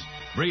passions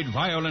breed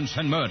violence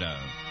and murder.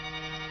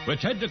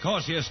 With Ted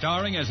DeCorsia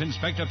starring as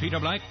Inspector Peter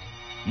Black,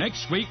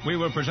 next week we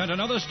will present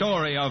another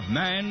story of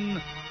man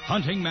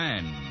hunting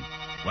man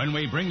when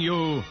we bring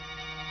you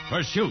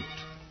Pursuit.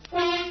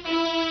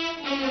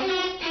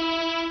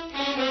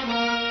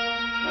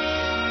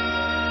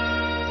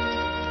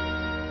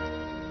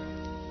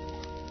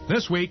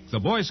 This week, the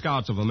Boy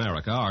Scouts of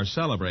America are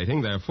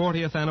celebrating their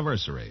 40th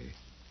anniversary.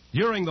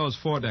 During those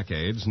 4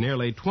 decades,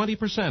 nearly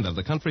 20% of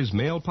the country's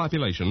male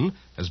population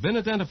has been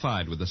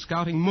identified with the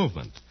scouting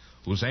movement,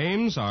 whose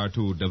aims are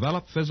to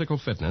develop physical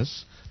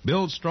fitness,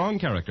 build strong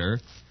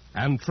character,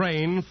 and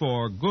train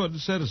for good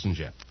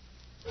citizenship.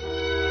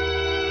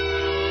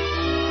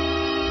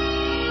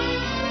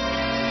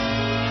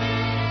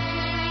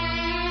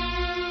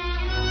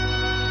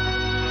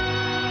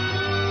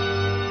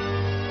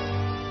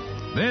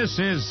 This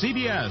is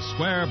CBS,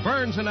 where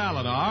Burns and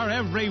Allen are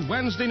every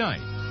Wednesday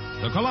night.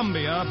 The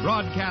Columbia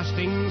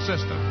Broadcasting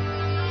System.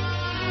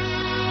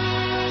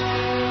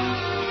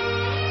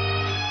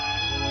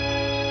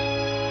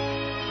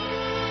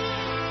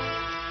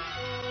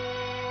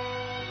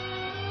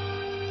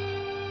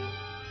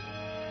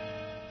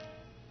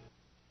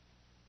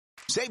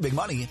 Save big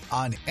money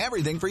on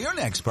everything for your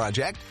next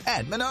project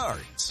at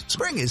Menards.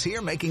 Spring is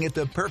here, making it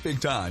the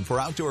perfect time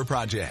for outdoor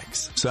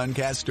projects.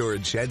 Suncast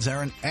storage sheds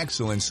are an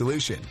excellent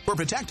solution for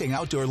protecting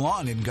outdoor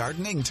lawn and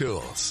gardening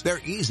tools.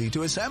 They're easy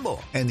to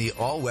assemble, and the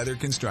all-weather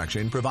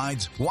construction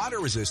provides water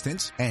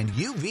resistance and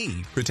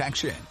UV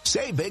protection.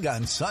 Save big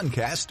on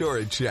Suncast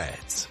storage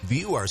sheds.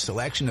 View our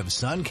selection of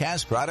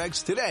Suncast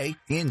products today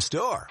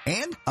in-store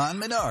and on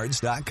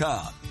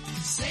Menards.com.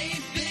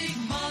 Save big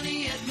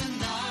money at Menards.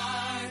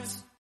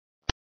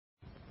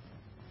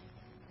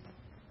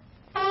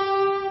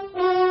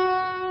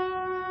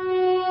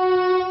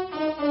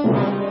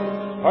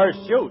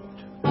 Pursuit.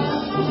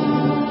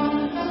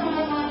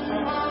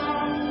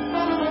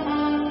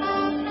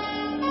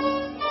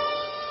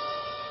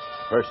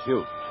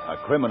 Pursuit. A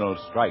criminal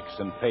strikes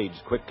and fades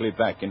quickly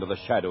back into the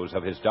shadows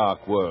of his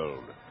dark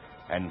world.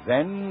 And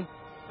then,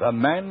 the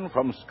man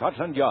from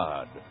Scotland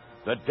Yard.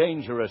 The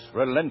dangerous,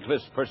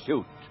 relentless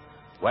pursuit.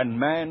 When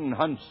man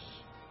hunts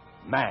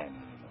man.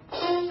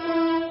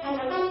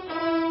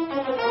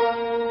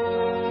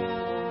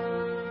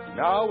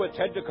 Now, with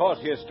Ted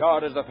DeCourcier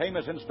starred as the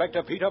famous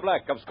Inspector Peter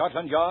Black of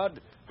Scotland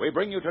Yard, we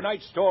bring you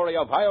tonight's story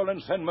of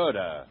violence and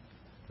murder.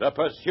 The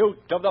Pursuit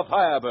of the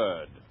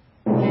Firebird.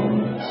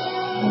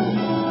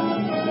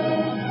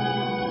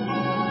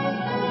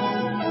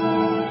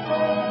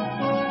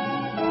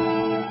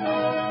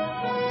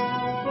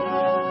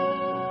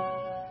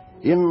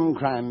 In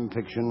crime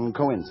fiction,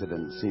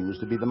 coincidence seems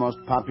to be the most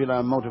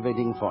popular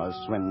motivating force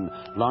when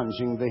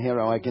launching the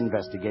heroic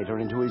investigator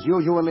into his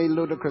usually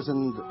ludicrous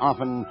and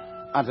often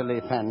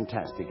utterly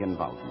fantastic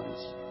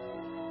involvements.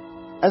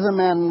 As a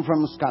man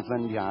from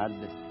Scotland Yard,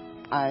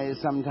 I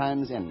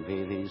sometimes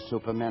envy these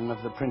supermen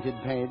of the printed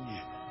page,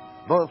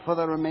 both for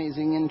their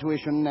amazing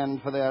intuition and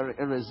for their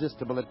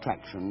irresistible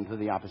attraction to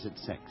the opposite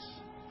sex,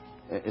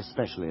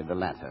 especially the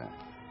latter.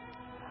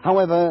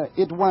 However,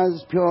 it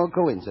was pure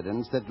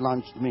coincidence that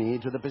launched me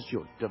to the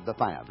pursuit of the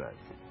Firebird,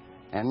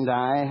 and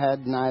I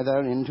had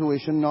neither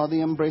intuition nor the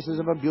embraces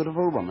of a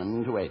beautiful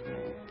woman to aid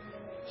me.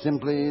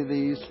 Simply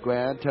the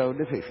square-toed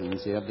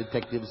efficiency of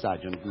Detective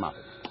Sergeant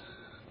Moffat.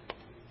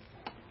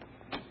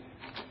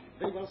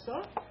 Very well,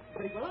 sir.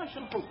 Very well, I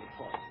shall hold it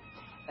for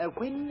you.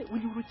 When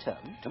will you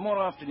return?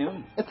 Tomorrow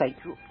afternoon.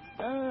 Thank you.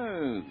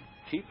 Oh,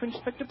 Chief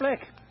Inspector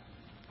Black.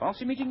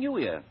 Fancy meeting you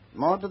here.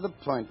 More to the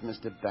point,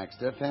 Mr.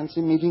 Baxter,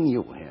 fancy meeting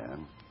you here.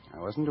 I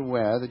wasn't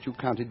aware that you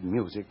counted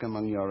music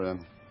among your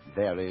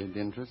varied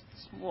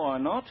interests. Why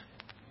not?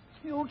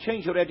 You'll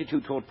change your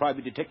attitude toward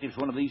private detectives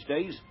one of these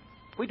days.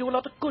 We do a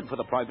lot of good for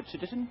the private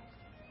citizen.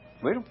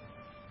 Well,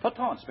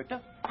 ta-ta,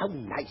 Inspector. How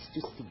nice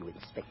to see you,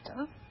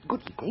 Inspector.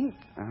 Good evening.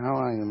 How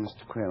are you,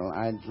 Mr. Quayle?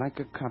 I'd like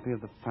a copy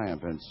of the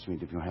Firebird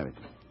suite if you have it.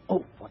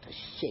 Oh, what a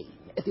shame.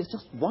 There's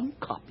just one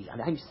copy,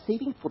 and I'm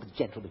saving for the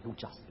gentleman who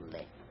just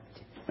left.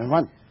 And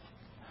what?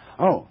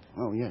 Oh,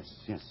 yes.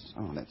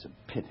 Oh, that's a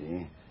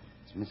pity.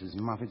 It's Mrs.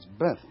 Moffat's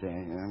birthday.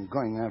 I'm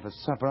going there for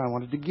supper. I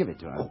wanted to give it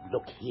to her. Oh,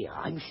 look here.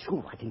 I'm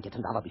sure I can get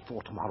another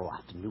before tomorrow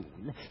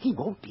afternoon. He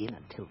won't be in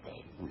until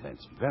then. Well,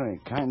 that's very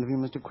kind of you,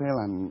 Mr. Quayle.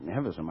 I'm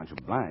ever so much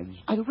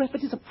obliged. I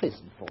reckon it is a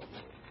present for me.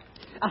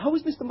 How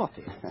is Mr.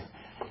 Moffat?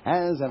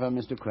 As ever,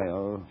 Mr.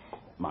 Quayle,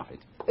 Moffat.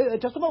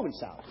 Just a moment,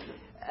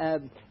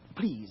 sir.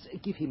 Please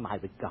give him my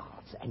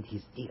regards and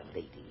his dear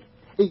lady.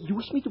 You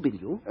wish me to bill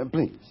you?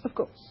 Please. Of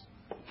course.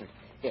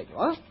 Here you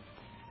are.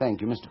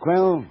 Thank you, Mr.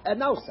 Quayle.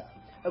 Now, sir,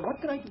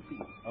 what can I do for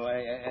you? Oh,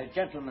 a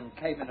gentleman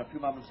came in a few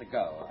moments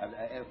ago,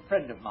 a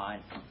friend of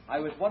mine. I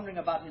was wondering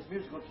about his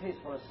musical taste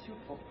for a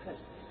suitable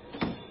present.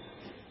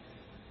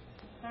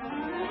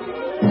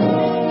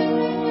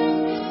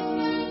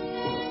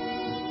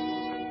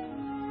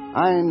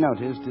 I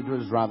noticed it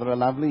was rather a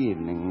lovely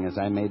evening as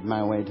I made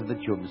my way to the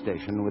tube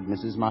station with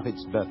Mrs.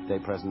 Moffat's birthday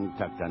present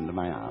tucked under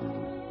my arm.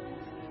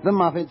 The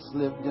Moffats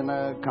lived in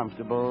a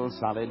comfortable,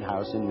 solid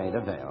house in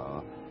Maida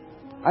Vale.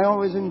 I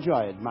always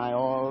enjoyed my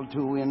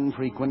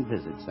all-too-infrequent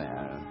visits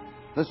there.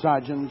 The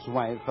sergeant's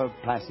wife, a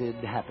placid,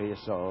 happy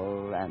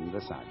soul, and the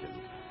sergeant.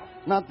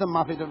 Not the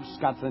Moffat of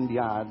Scotland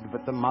Yard,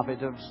 but the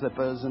Moffat of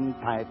slippers and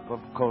pipe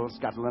of coal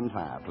scuttle and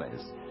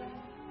fireplace.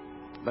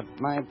 But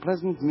my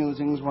pleasant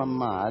musings were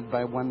marred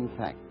by one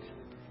fact.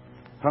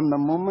 From the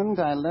moment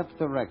I left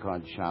the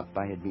record shop,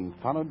 I had been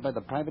followed by the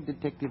private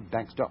detective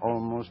Baxter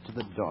almost to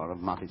the door of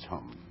Moffat's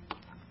home.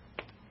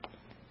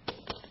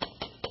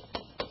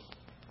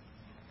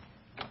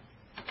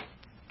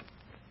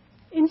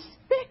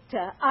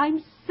 Inspector,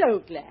 I'm so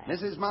glad.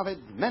 Mrs. Moffat,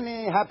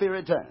 many happy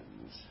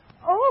returns.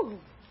 Oh,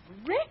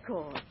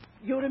 record.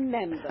 You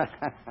remember.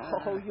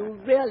 Oh, you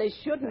really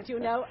shouldn't, you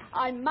know.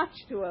 I'm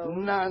much too old.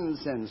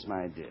 Nonsense,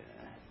 my dear.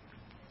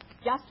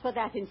 Just for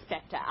that,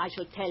 Inspector, I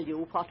shall tell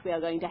you what we are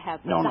going to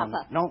have for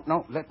supper.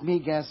 No. Let me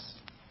guess.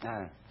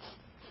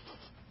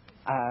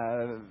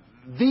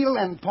 Veal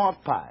and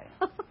pork pie.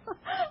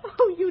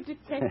 Oh, you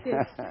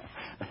detective.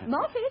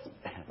 Moffat!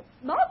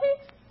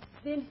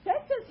 The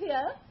inspector's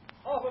here.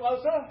 Oh,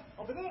 hello, sir.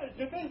 Over there,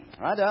 Jippy.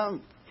 Right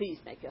down. Please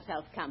make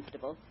yourself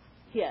comfortable.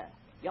 Here,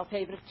 your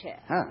favorite chair.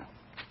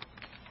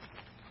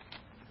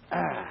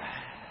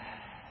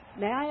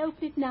 May I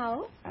open it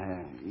now?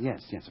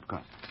 Yes, of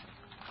course.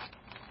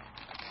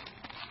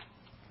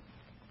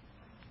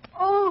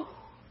 Oh,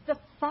 the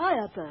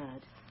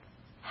Firebird.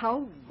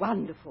 How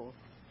wonderful.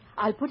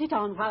 I'll put it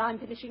on while I'm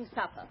finishing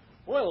supper.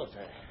 Well,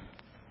 sir.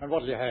 And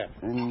what do you have?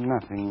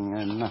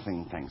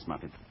 Nothing, thanks,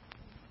 Muppet.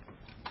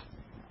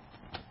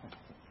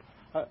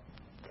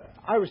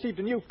 I received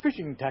a new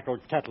fishing tackle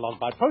catalogue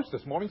by post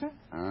this morning, sir.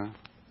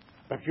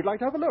 Perhaps you'd like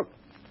to have a look.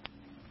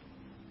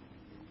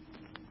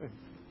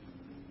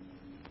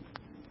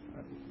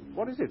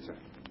 What is it, sir?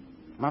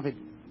 Muppet,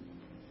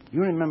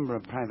 you remember a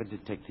private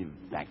detective,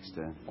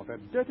 Baxter? What,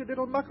 that dirty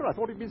little mucker? I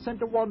thought he'd been sent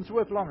to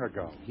Wandsworth long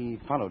ago. He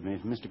followed me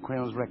from Mr.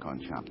 Quayle's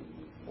record shop.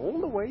 All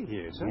the way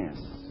here, sir?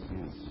 Yes.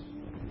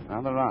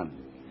 Rather odd.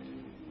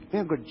 Be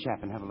a good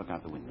chap and have a look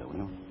out the window, will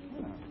you?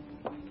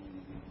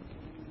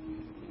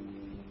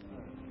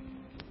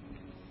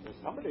 There's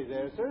somebody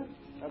there, sir.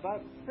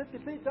 About 50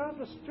 feet down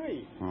the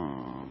street.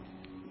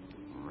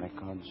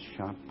 Records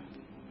shop,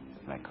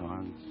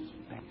 records,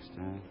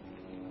 Baxter,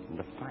 and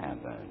the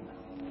Firebird.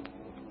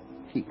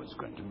 He was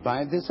going to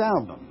buy this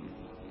album.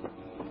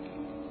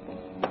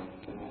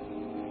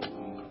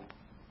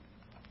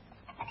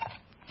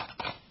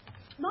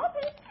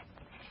 Moppet,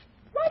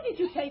 why did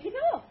you take it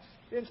off?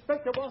 The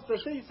inspector wants to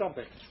see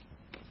something.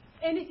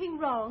 Anything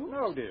wrong?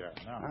 No, dear,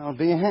 no. I'll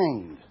be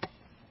hanged.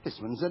 This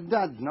one's a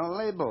dud, no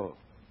label.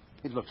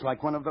 It looks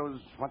like one of those,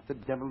 what the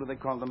devil do they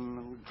call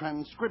them,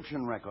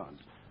 transcription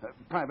records.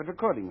 Private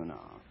recording, you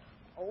know.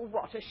 Oh,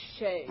 what a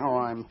shame. Oh,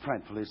 I'm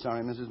frightfully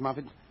sorry, Mrs.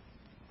 Moffat.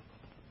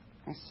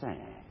 I say,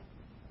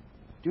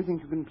 do you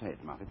think you can play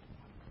it, Moffat?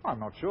 I'm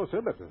not sure,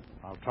 sir, but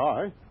I'll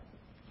try.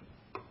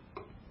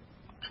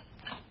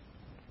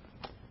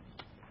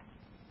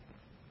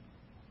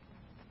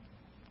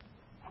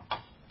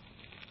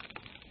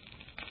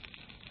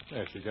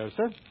 There she goes,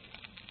 sir.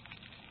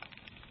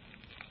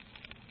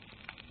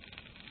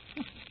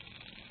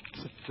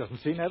 Doesn't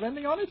seem to have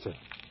anything on it, sir.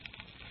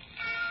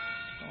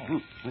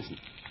 Listen.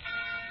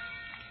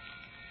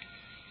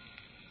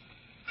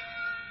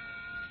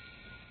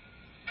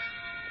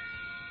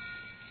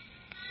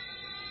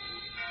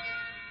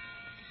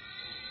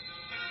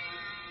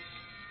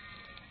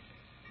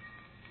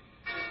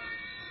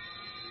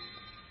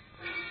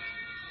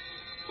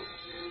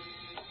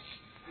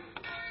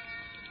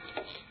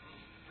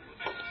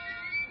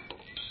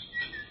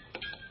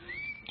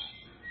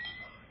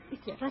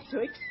 It's ever so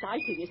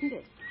exciting, isn't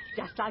it?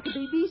 Just like a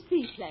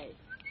BBC play.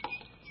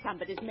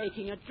 Somebody's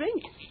making a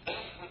drink.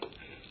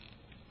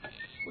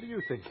 What do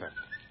you think, sir?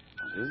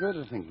 What is there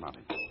to think,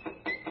 Moppet?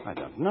 I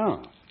don't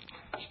know.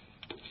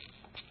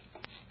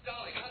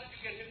 Darling, how did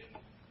you get it?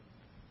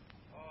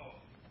 Oh.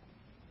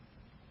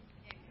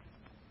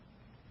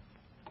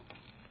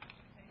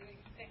 Are you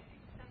expecting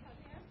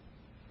somebody else?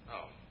 No.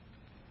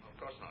 Of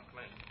course not. Come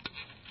in.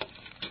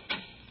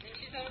 Then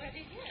she's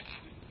already here.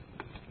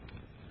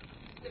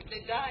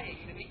 Simply dying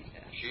to meet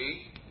her.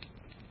 She?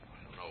 I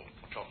don't know what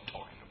you're talking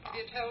about. Have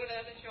you told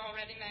her that you're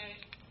already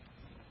married?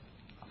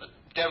 How the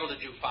devil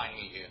did you find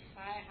me here?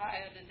 I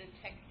hired a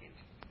detective.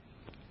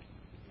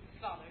 He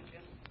followed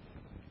you.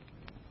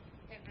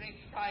 Every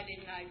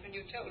Friday night when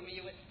you told me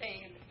you were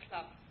staying at the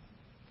club,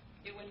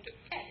 you went to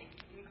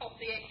Paddington and caught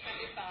the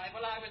 8:25.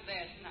 Well, I was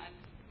there tonight.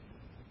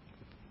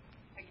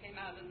 I came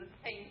out in the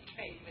same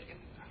train with you.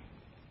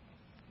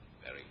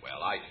 Very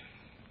well. I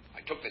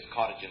took this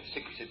cottage in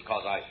secrecy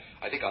because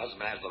I think a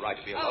husband has the right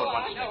to be alone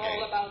once I in know a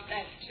day. all about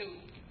that, too.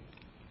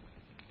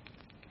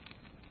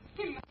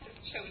 You must have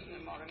chosen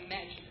a more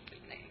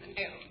imaginative name than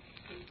Harold.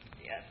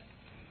 Yes.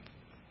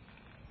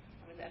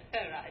 Was that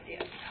her idea?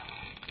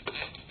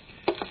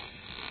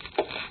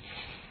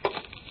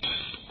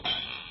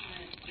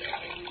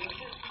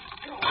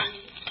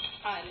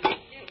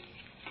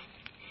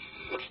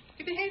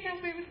 You behave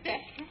that way with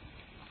Dad.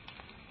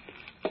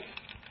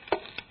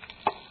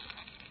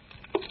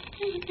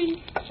 You've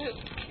been so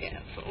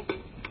careful.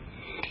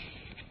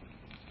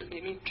 Doesn't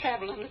even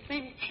travel on the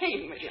same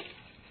train with you.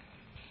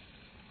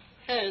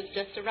 Hers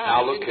just arrived.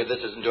 Now, look here,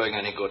 this isn't doing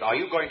any good. Are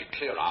you going to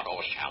clear out,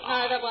 or shall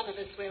I? Neither one of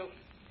us will.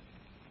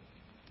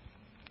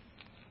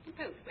 You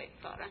both wait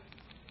for her.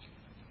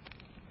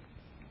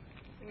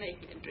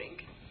 Make me a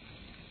drink.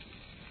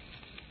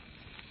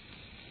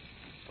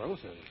 Well,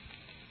 sir.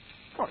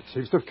 Oh, it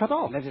seems to have cut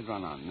off. Let it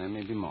run on. There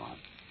may be more.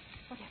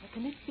 Whatever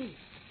can it be?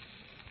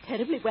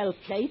 Terribly well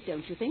played,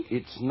 don't you think?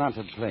 It's not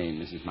a play,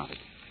 Mrs. Moffat.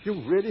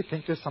 You really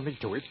think there's something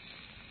to it?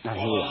 Now,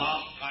 here we are.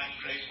 Long time,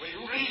 Grace.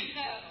 Will you read?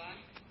 No, I'm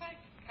quite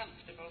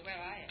comfortable where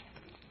I am.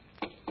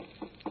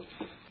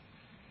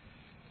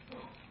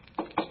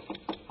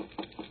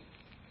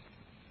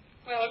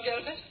 Well,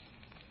 Gilbert,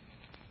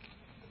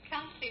 you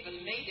can't see the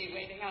lady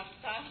waiting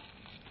outside.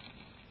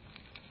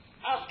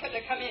 Ask her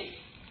to come in.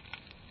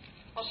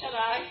 Or shall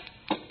I?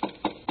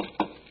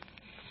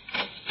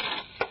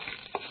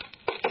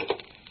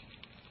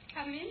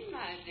 Come in,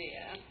 my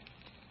dear.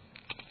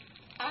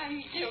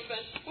 I'm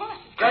Gilbert's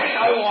wife. Grace,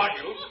 I warn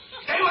you.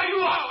 Stay where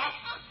you are.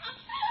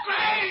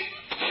 Grace!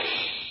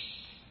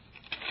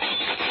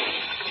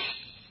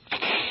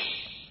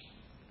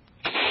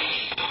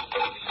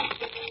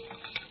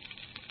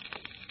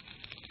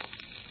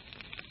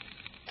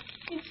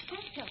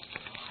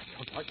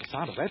 Like the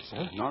sound of that,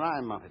 sir. Nor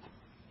I, Moffat.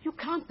 You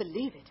can't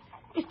believe it.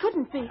 It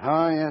couldn't be.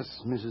 Oh,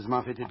 yes, Mrs.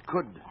 Moffat, it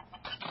could.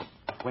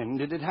 When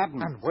did it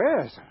happen? And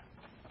where, sir?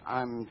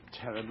 I'm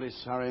terribly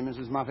sorry,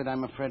 Mrs. Moffat.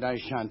 I'm afraid I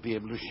shan't be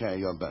able to share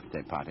your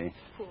birthday party.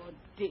 Poor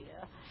dear.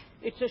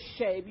 It's a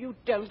shame you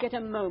don't get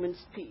a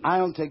moment's peace.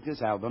 I'll take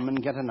this album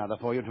and get another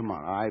for you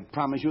tomorrow. I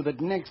promise you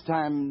that next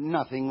time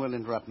nothing will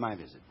interrupt my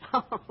visit.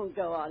 Oh,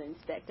 go on,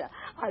 Inspector.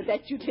 I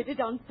bet you did it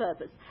on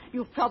purpose.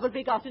 You've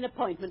probably got an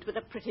appointment with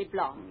a pretty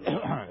blonde.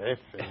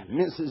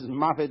 Mrs.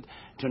 Moffat,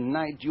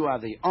 tonight you are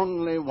the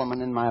only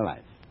woman in my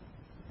life.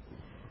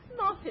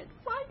 Moffat,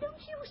 why don't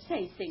you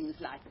say things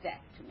like that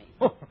to me?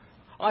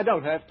 I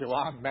don't have to.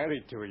 I'm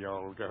married to you,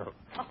 old girl.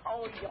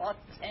 Oh, you're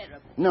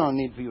terrible. No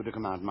need for you to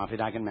come out, Moffat.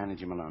 I can manage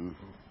him alone.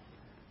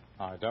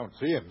 I don't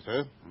see him,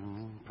 sir.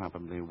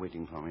 Probably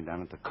waiting for me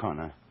down at the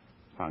corner.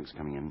 Fog's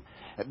coming in.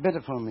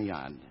 Better phone the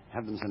yard.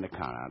 Have them send a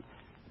car out.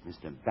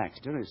 Mr.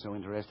 Baxter is so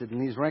interested in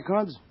these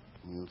records.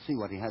 We'll see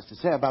what he has to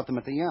say about them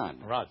at the yard.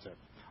 Right, sir.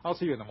 I'll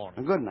see you in the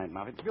morning. Good night,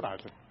 Moffat. Good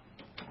night, sir.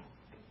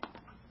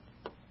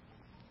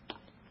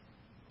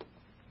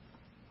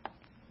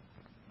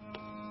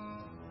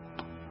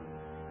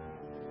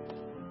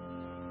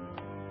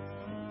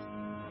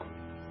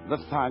 The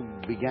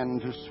fog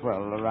began to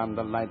swirl around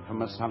the light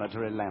from a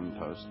solitary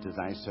lamppost as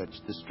I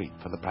searched the street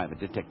for the private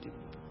detective.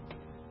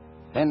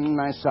 Then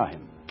I saw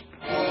him.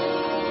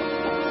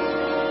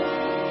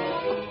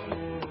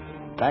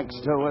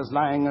 Baxter was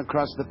lying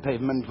across the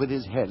pavement with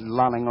his head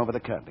lolling over the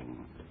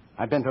curbing.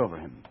 I bent over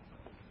him.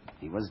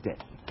 He was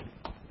dead.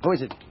 Who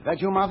is it? That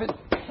you, Moffat?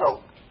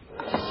 Oh.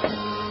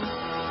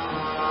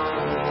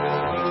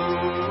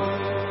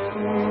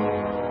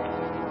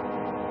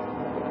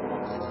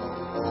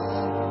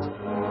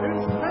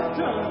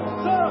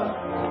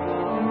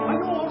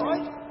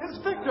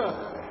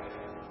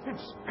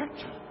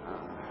 Inspector!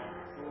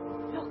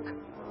 Look,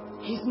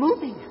 he's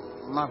moving.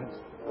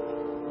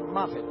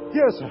 Moffat.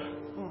 Yes, sir.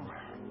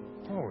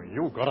 Oh,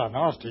 you got a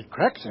nasty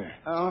crack, sir.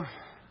 Oh?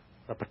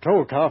 The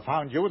patrol car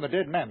found you and the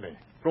dead man. They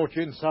brought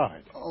you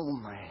inside. Oh,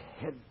 my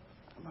head.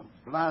 I'm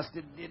a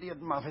blasted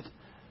idiot, Moffat.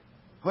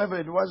 Whoever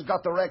it was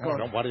got the record. Oh,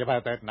 don't worry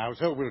about that now,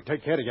 sir. We'll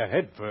take care of your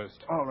head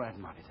first. All right,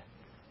 Moffat.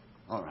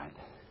 All right.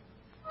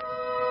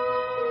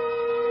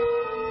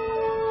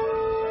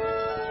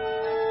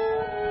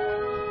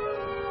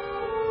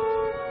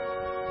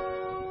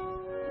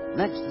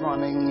 Next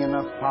morning, in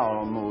a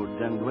foul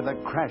mood and with a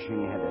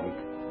crashing headache,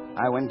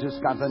 I went to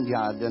Scotland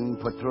Yard and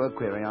put through a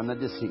query on the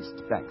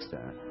deceased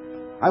Baxter.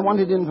 I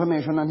wanted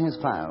information on his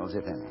files,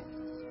 if any.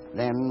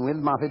 Then, with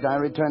Moffat, I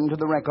returned to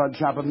the record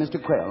shop of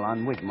Mr. Quayle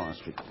on Wigmore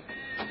Street.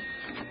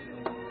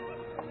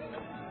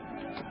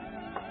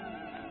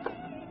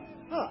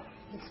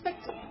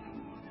 Inspector.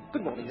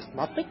 Good morning, Mr.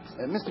 Moffat.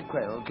 Mr.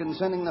 Quayle,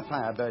 concerning the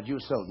Firebird you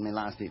sold me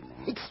last evening.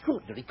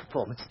 Extraordinary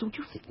performance, don't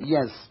you think?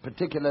 Yes,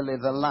 particularly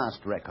the last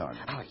record.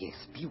 Ah, yes,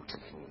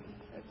 beautiful.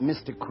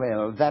 Mr.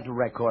 Quayle, that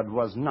record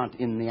was not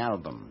in the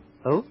album.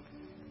 Oh?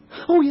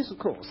 Oh, yes, of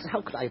course.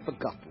 How could I have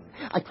forgotten?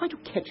 I tried to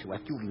catch you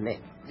after you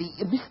left.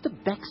 The Mr.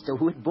 Baxter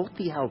who had bought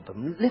the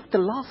album left the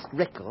last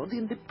record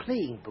in the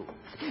playing booth.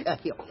 Here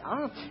we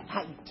are.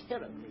 I'm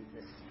terribly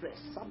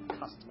distressed. Some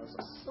customers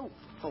are so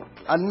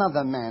faultless.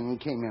 Another man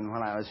came in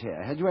while I was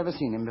here. Had you ever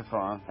seen him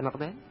before? Another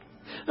man?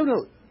 Oh,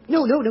 no.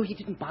 No, he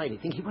didn't buy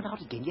anything. He went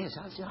out again. Yes,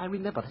 I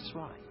remember. That's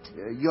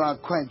right. You are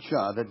quite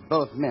sure that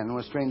both men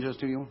were strangers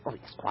to you? Oh,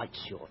 yes, quite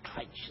sure.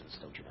 Trenchers,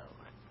 don't you know?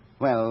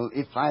 Well,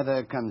 if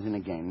either comes in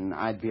again,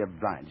 I'd be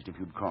obliged if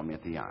you'd call me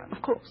at the yard.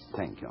 Of course.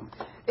 Thank you.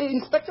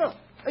 Inspector,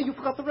 you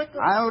forgot the record.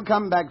 I'll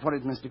come back for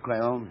it, Mr.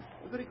 Quayle.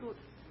 Very good.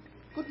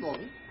 Good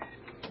morning.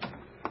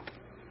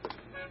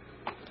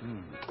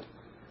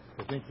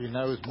 You think he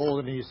knows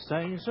more than he's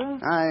saying, sir?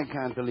 I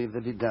can't believe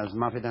that he does,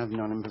 Moffat. I've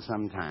known him for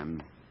some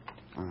time.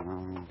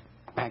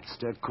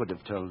 Baxter could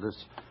have told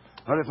us.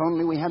 Or if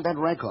only we had that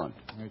record.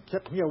 It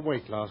kept me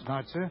awake last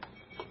night, sir.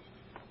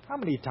 How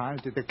many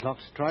times did the clock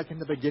strike in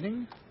the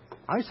beginning?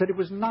 I said it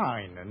was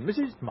 9, and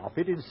Mrs.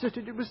 Moffat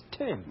insisted it was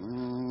 10.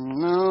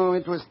 No,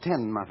 it was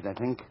 10, Moffat, I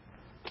think.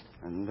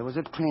 And there was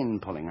a train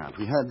pulling out.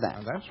 We heard that.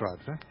 Oh, that's right,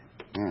 sir.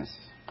 Yes.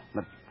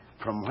 But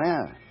from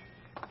where?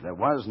 There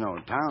was no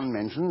town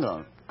mentioned,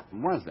 or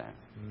was there?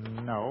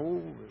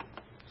 No.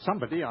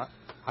 Somebody, I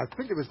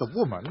think it was the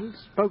woman,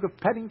 spoke of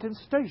Paddington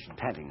Station.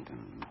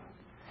 Paddington.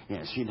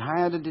 Yes, she'd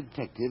hired a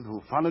detective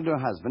who followed her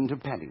husband to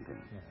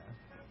Paddington. Yeah.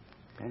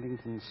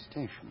 Paddington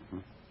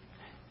Station.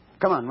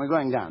 Come on, we're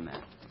going down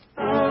there.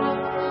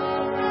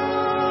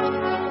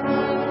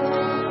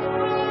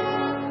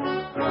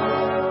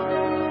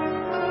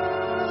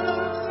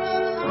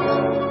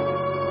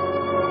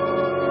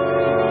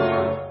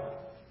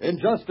 In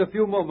just a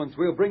few moments,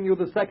 we'll bring you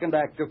the second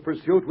act of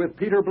Pursuit with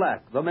Peter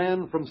Black, the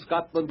man from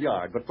Scotland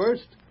Yard. But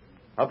first,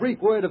 a brief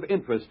word of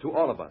interest to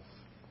all of us.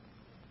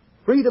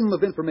 Freedom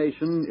of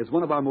information is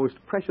one of our most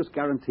precious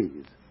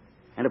guarantees.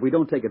 And if we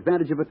don't take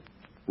advantage of it,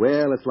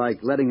 well, it's like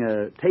letting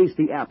a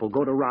tasty apple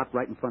go to rot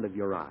right in front of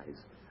your eyes.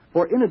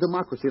 For in a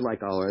democracy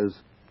like ours,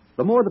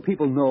 the more the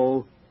people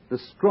know, the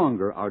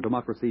stronger our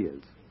democracy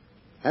is.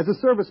 As a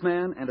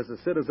serviceman and as a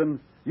citizen,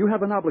 you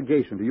have an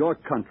obligation to your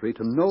country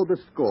to know the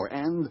score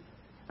and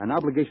an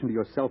obligation to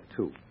yourself,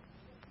 too.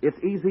 It's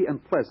easy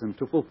and pleasant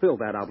to fulfill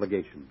that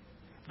obligation.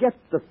 Get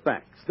the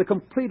facts, the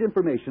complete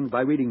information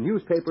by reading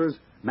newspapers,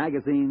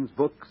 magazines,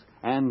 books,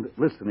 and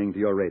listening to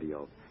your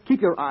radio.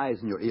 Keep your eyes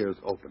and your ears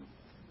open.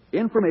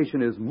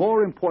 Information is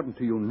more important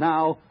to you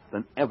now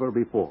than ever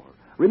before.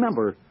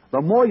 Remember,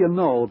 the more you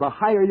know, the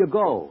higher you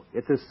go.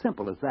 It's as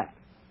simple as that.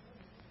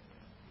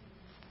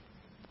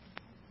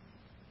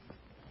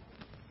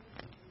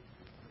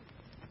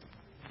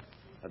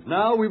 And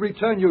now we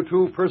return you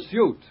to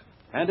Pursuit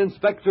and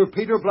Inspector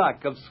Peter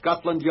Black of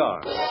Scotland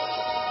Yard.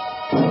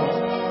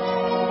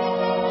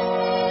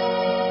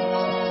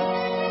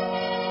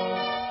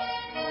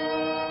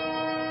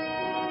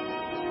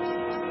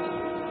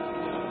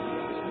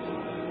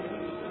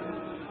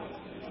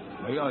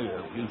 May I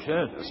help you,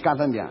 sir?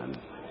 Scotland Yard.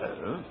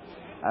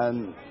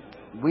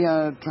 We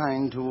are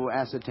trying to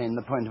ascertain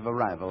the point of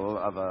arrival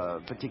of a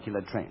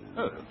particular train.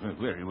 Oh,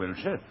 very well,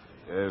 sir.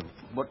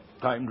 What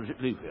time does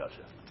it leave here,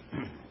 sir?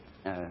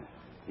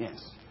 Yes.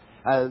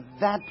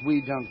 That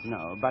we don't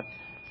know, but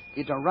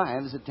it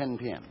arrives at 10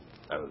 p.m.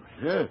 Oh,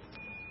 sir.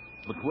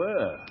 But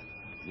where?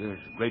 There's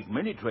a great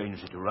many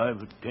trains that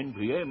arrive at 10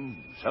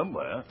 p.m.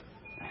 somewhere.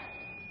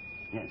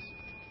 Yes.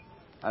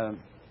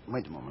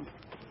 Wait a moment.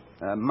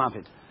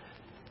 Moffat,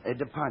 a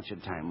departure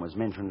time was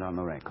mentioned on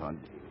the record.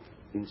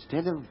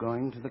 Instead of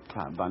going to the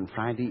club on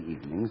Friday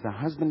evenings, the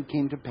husband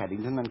came to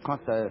Paddington and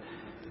caught the...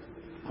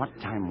 What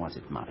time was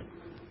it, Moffat?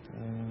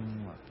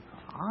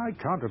 I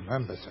can't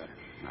remember, sir.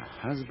 The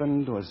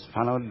husband was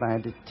followed by a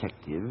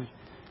detective,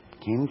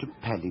 came to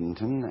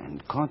Paddington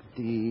and caught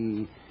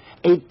the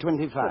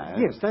 8:25.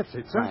 Yes, that's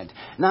it, sir. Right.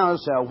 Now,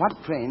 sir,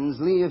 what trains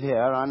leave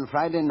here on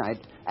Friday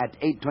night at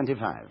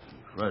 8:25?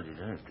 Friday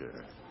night,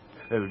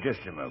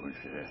 just a moment,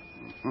 sir.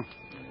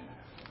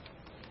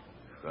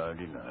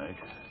 Friday night,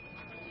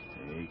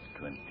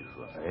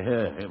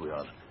 8:25. Here we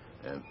are.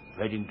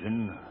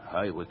 Paddington,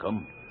 High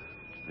Wycombe.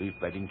 Leave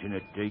Paddington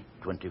at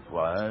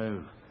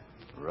 8:25.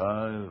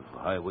 Arrive,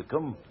 High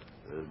Wycombe,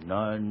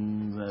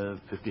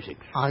 9:56.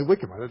 High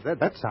Wycombe,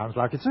 that sounds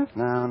like it, sir.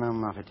 No,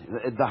 Moffat.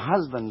 The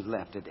husband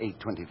left at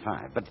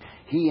 8:25, but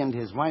he and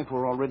his wife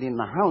were already in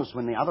the house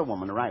when the other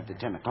woman arrived at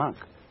 10 o'clock.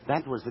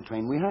 That was the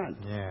train we had.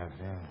 Yeah.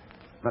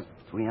 But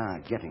we are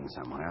getting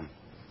somewhere.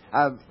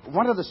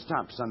 What are the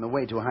stops on the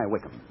way to High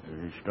Wycombe?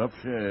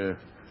 Stops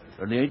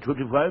on the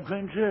 8:25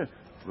 train, sir?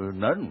 Well,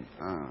 none.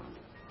 Oh.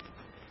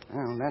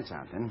 Well, that's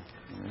out then.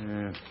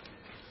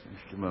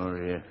 Mr.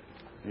 Moore,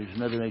 there's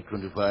another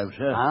 8:25,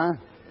 sir. Huh?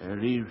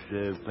 Leaves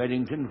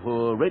Paddington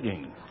for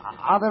Reading.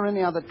 Are there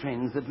any other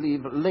trains that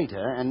leave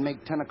later and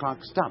make 10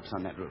 o'clock stops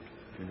on that route?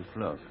 10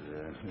 o'clock.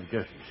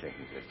 Just a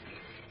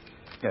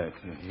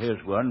second.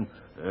 Here's one.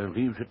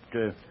 Leaves at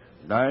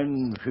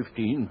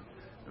 9:15.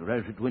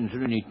 Arrives at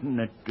Windsor and Eton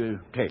at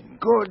 10.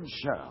 Good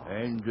show.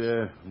 And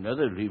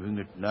another leaving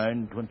at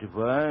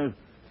 9:25.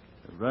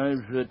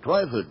 Arrives at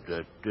Twyford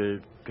at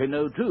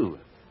 10:02.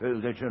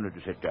 That's only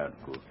to set down,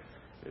 of course.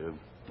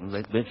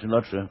 That's a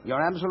lot, sir.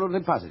 You're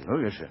absolutely positive? Oh,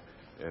 yes, sir.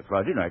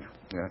 Friday night.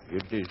 Yeah,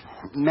 it is.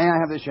 May I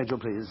have the schedule,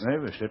 please?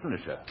 Certainly,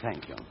 sir.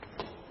 Thank you.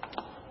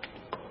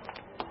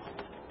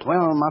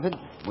 Well, Moffat,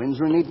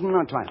 Windsor and Eton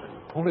or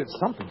Twyford? Well, it's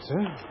something,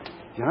 sir.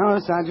 You know,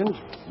 Sergeant,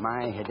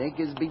 my headache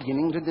is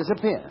beginning to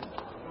disappear.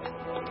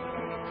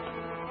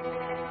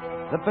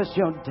 The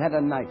pursuit had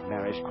a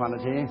nightmarish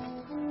quality.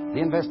 The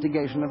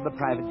investigation of the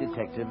private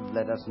detective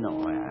led us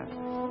nowhere.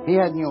 He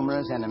had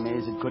numerous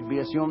enemies, it could be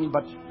assumed,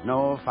 but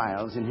no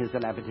files in his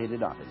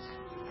dilapidated office.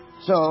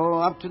 So,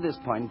 up to this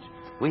point,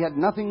 we had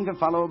nothing to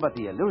follow but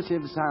the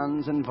elusive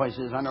sounds and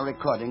voices on a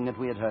recording that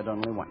we had heard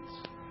only once.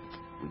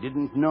 We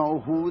didn't know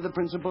who the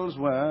principals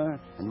were,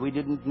 and we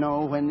didn't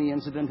know when the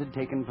incident had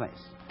taken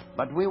place.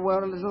 But we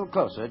were a little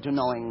closer to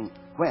knowing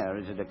where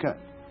it had occurred.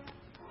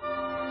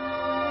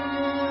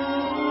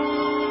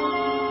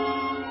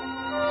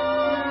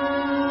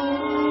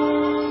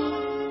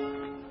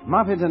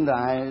 Moffat and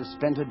I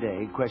spent a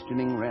day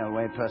questioning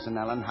railway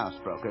personnel and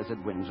house-brokers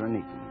at Windsor and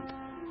Eton.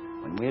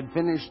 When we had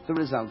finished, the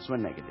results were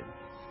negative.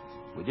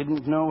 We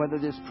didn't know whether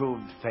this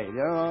proved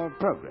failure or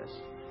progress.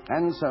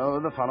 And so,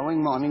 the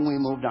following morning, we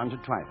moved on to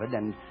Twyford,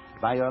 and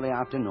by early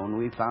afternoon,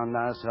 we found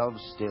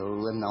ourselves still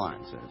with no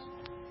answers.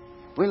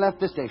 We left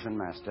the station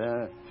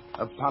master,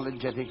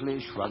 apologetically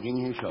shrugging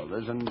his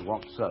shoulders, and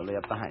walked slowly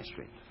up the high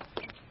street.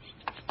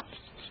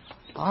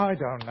 I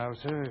don't know,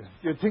 sir.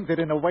 You'd think that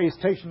in a way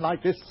station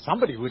like this,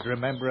 somebody would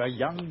remember a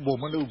young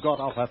woman who got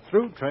off a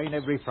through train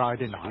every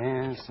Friday night.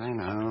 Yes, I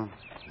know.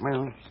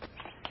 Well,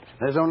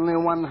 there's only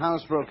one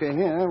housebroker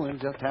here. We'll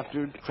just have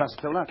to trust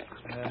to luck.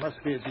 It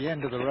must be at the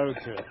end of the road,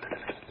 sir.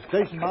 The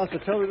station master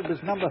told me it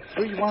was number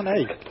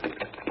 318.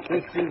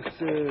 This is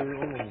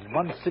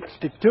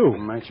 162.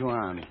 Right you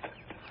are.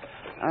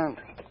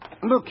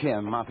 Look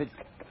here, Moffat.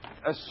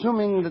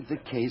 Assuming that the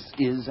case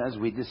is as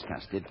we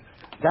discussed it,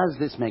 does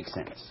this make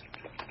sense?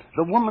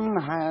 The woman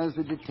hires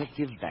the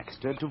detective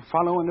Baxter to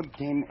follow and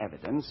obtain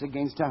evidence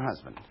against her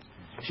husband.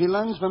 She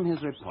learns from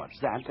his reports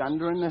that,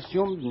 under an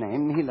assumed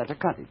name, he let a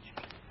cottage.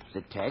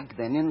 The tech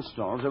then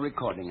installs a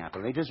recording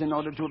apparatus in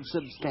order to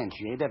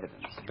substantiate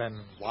evidence.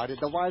 Then why did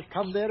the wife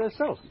come there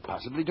herself?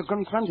 Possibly to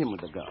confront him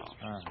with the girl.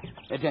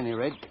 At any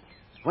rate,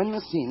 when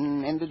the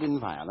scene ended in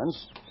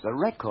violence, the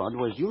record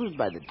was used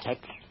by the tech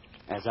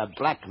as a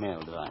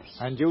blackmail device.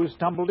 And you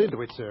stumbled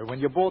into it, sir, when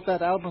you bought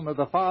that album of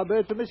the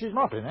Firebird to Mrs.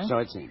 Moffat, eh? So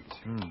it seems.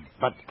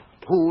 But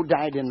who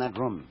died in that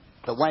room?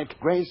 The wife,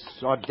 Grace,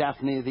 or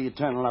Daphne, the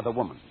eternal other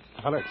woman?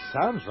 Well, it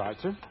sounds right,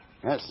 sir.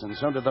 Yes, and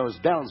so do those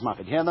bells,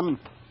 Moffat. Hear them?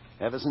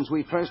 Ever since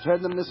we first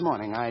heard them this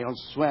morning, I'll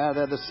swear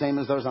they're the same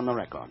as those on the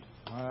record.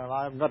 Well,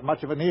 I haven't got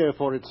much of an ear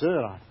for it,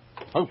 sir. I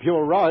hope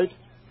you're right.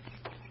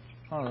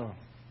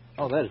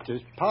 Oh, there it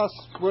is.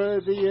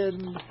 Passworthy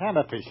and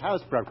Hammerfish,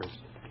 house-brokers.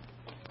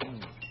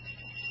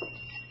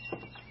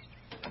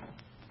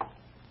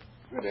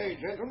 Good day,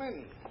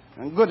 gentlemen.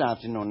 Good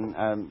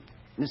afternoon.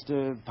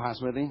 Mr.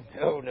 Passworthy?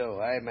 Oh, no,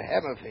 I'm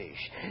Hammerfish.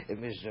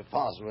 Mr.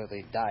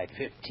 Passworthy died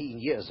 15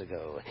 years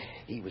ago.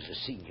 He was a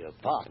senior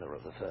partner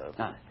of the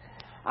firm.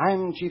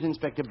 I'm Chief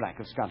Inspector Black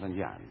of Scotland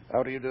Yard.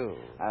 How do you do?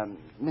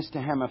 Mr.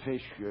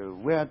 Hammerfish,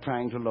 we're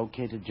trying to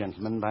locate a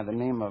gentleman by the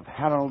name of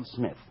Harold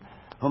Smith,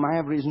 whom I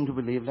have reason to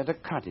believe let a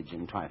cottage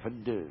in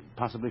Twyford,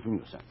 possibly from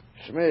you, sir.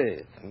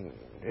 Smith?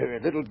 A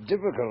little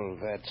difficult,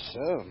 that,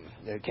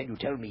 sir. Can you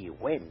tell me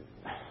when?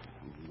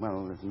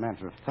 Well, as a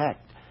matter of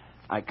fact,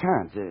 I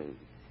can't.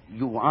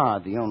 You are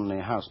the only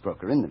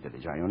housebroker in the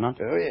village, are you not?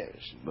 Oh, yes.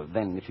 Well,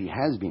 then, if he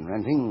has been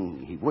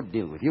renting, he would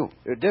deal with you.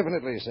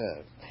 Definitely,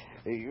 sir.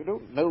 You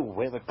don't know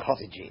where the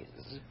cottage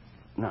is?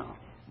 No.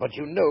 But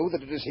you know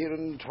that it is here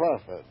in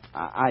Twyford.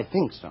 I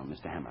think so,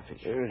 Mr.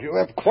 Hammerfish. You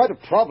have quite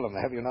a problem,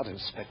 have you not,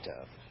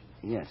 Inspector?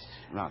 Yes,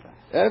 rather.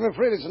 I'm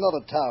afraid it's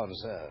another town,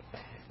 sir.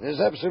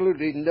 There's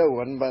absolutely no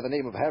one by the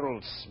name of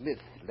Harold Smith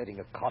letting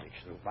a cottage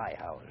through my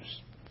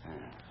house.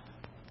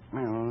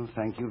 Well,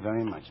 thank you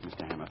very much,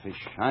 Mr. Hammerfish.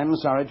 I'm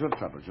sorry to have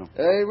troubled you.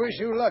 I wish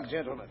you luck,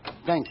 gentlemen.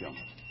 Thank you.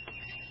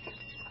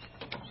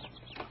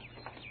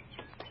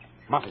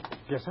 Moffat.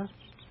 Yes, sir?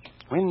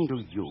 When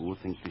do you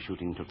think the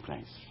shooting took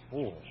place?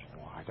 Oh,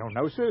 I don't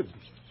know, sir.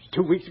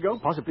 2 weeks ago,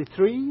 possibly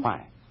 3.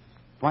 Why?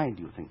 Why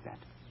do you think that?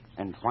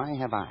 And why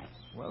have I?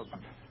 Well,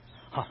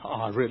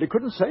 I really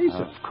couldn't say,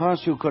 sir. Of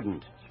course you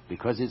couldn't,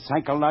 because it's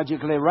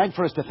psychologically right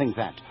for us to think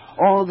that.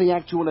 All the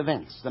actual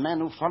events, the man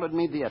who followed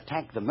me, the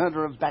attack, the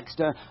murder of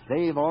Baxter,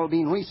 they've all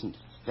been recent.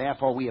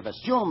 Therefore, we have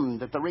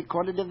assumed that the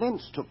recorded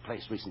events took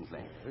place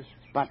recently. Yes.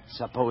 But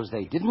suppose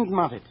they didn't,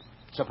 Moffat.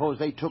 Suppose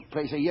they took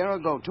place a year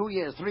ago, 2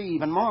 years, 3,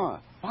 even more.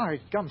 By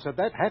gum, sir,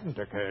 that hadn't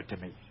occurred to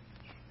me.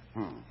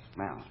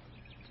 Well,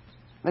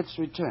 let's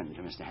return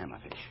to Mr.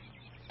 Hammerfish.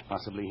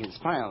 Possibly his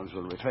files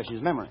will refresh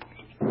his memory.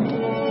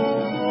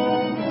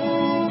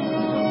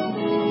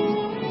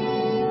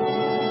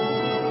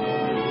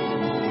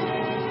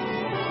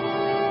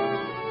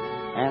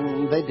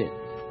 And they did.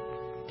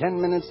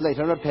 10 minutes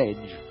later, a page,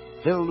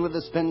 filled with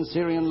the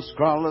Spencerian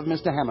scrawl of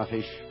Mr.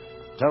 Hammerfish,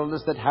 told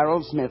us that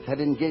Harold Smith had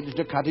engaged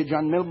a cottage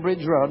on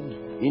Millbridge Road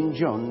in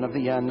June of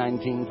the year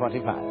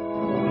 1945.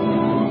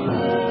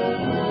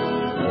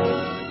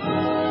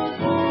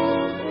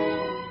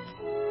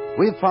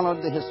 We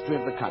followed the history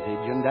of the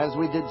cottage, and as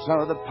we did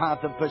so, the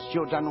path of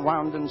pursuit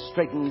unwound and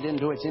straightened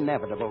into its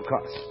inevitable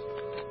course.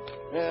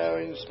 Now,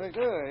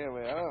 Inspector, here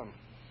we are.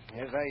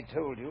 As I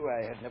told you,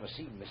 I had never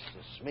seen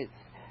Mr. Smith.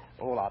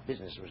 All our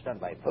business was done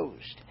by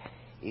post.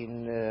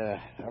 In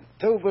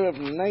October of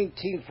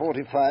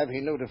 1945, he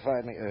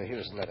notified me,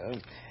 here's the letter,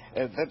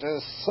 that a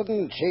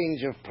sudden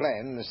change of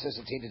plan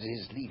necessitated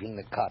his leaving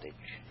the cottage.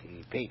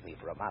 He paid me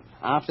for a month.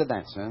 After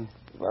that, sir?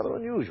 Rather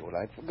unusual,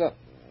 I'd forgotten.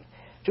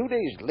 2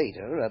 days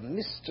later, a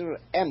Mr.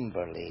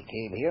 Amberley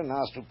came here and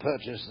asked to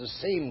purchase the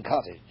same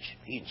cottage.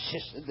 He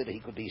insisted that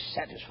he could be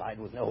satisfied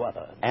with no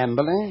other.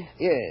 Amberley?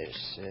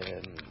 Yes,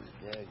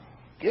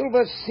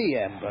 Gilbert C.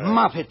 Amberley.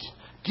 Moffat!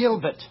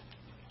 Gilbert!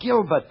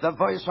 Gilbert, the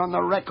voice on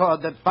the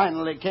record that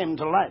finally came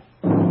to life.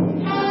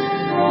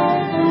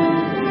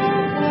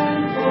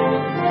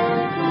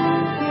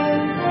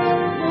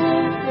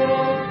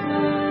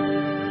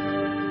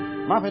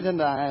 Moffat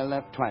and I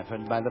left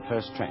Twyford by the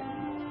first train,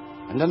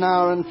 and an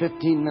hour and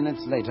 15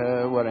 minutes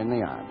later were in the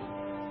yard.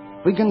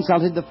 We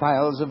consulted the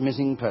files of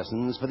missing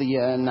persons for the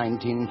year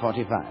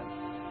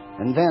 1945,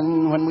 and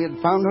then, when we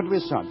had found what we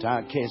sought,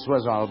 our case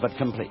was all but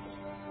complete.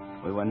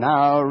 We were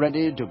now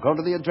ready to go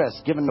to the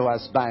address given to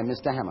us by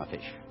Mr.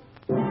 Hammerfish.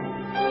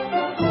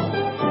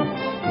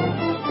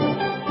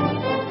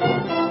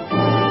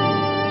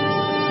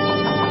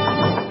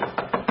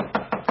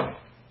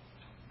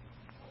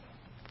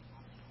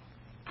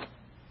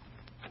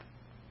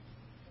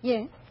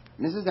 Yes?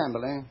 Mrs.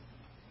 Amberley?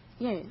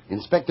 Yes.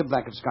 Inspector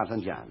Black of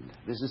Scotland Yard.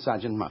 This is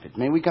Sergeant Moffat.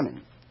 May we come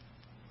in?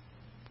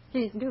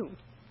 Please do.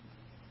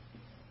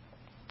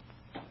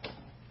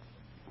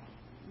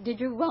 Did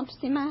you want to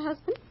see my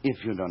husband?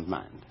 If you don't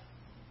mind.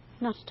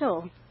 Not at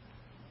all.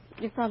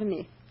 You follow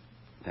me.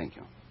 Thank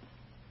you.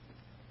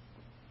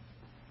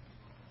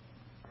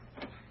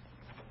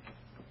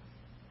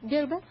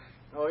 Gilbert?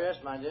 Oh, yes,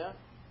 my dear.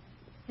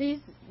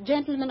 These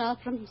gentlemen are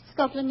from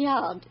Scotland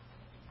Yard.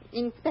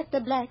 Inspector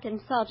Black and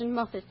Sergeant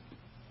Moffat.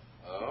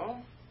 Oh?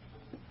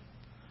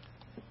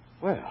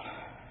 Well,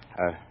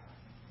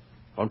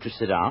 won't you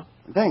sit down?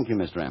 Thank you,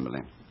 Mr.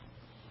 Amberley.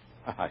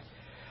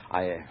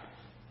 I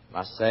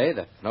must say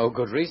that for no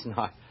good reason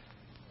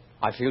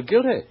I feel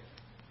guilty.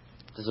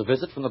 Does a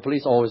visit from the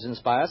police always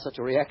inspire such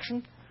a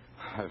reaction?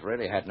 I've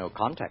really had no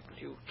contact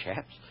with you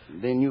chaps.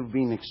 Then you've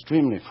been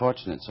extremely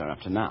fortunate, sir,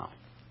 up to now.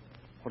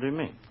 What do you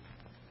mean?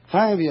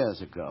 5 years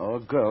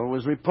ago, a girl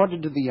was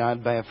reported to the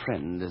yard by a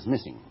friend as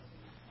missing.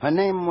 Her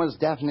name was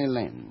Daphne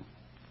Lane.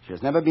 She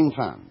has never been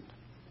found.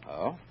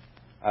 Oh?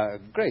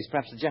 Grace,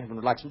 perhaps the gentleman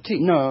would like some tea.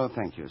 No,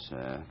 thank you,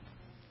 sir.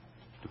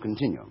 To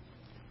continue.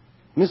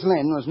 Miss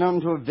Lane was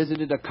known to have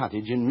visited a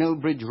cottage in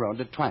Millbridge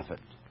Road at Twyford,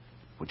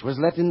 which was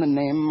let in the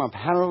name of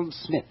Harold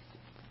Smith.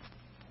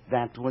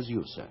 That was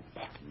you, sir.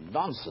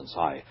 Nonsense.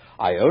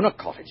 I own a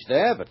cottage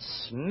there, but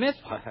Smith?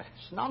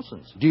 It's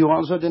nonsense. Do you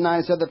also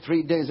deny, sir, that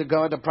 3 days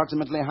ago at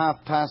approximately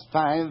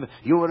 5:30,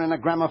 you were in a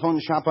gramophone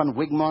shop on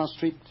Wigmore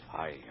Street?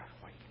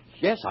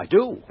 Yes, I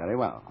do. Very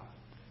well.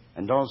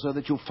 And also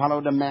that you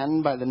followed a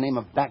man by the name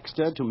of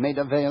Baxter to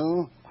Maida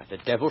Vale? Why the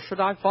devil should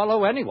I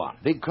follow anyone?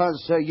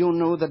 Because, sir, you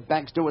knew that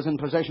Baxter was in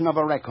possession of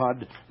a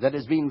record that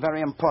has been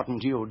very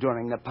important to you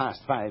during the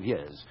past 5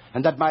 years,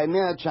 and that by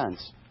mere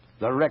chance,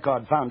 the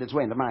record found its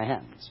way into my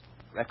hands.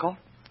 Record?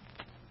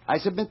 I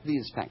submit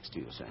these facts to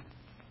you, sir.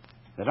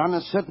 That on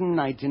a certain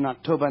night in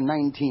October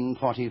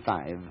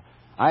 1945,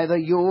 either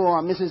you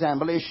or Mrs.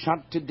 Amberley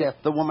shot to death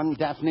the woman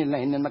Daphne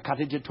Lane in the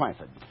cottage at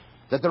Twyford.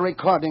 That the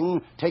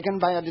recording, taken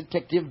by a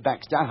detective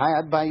Baxter,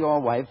 hired by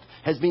your wife,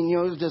 has been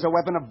used as a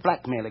weapon of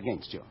blackmail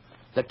against you.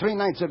 That 3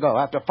 nights ago,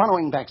 after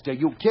following Baxter,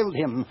 you killed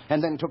him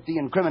and then took the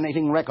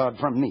incriminating record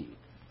from me.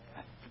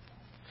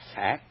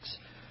 Facts?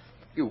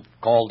 You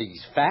call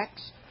these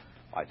facts?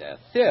 Why, they're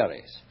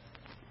theories.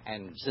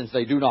 And since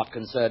they do not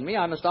concern me,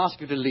 I must ask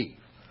you to leave.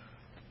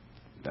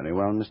 Very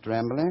well, Mr.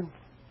 Amberley.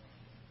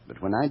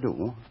 But when I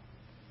do,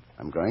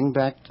 I'm going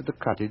back to the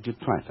cottage at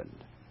Twyford.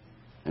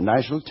 And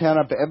I shall tear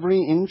up every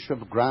inch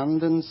of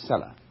ground and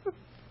cellar,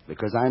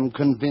 because I'm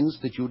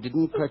convinced that you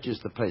didn't purchase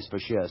the place for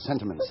sheer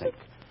sentiment's sake.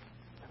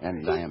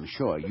 And I am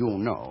sure you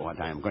know what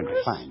I am going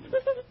to find.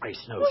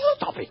 Grace, no,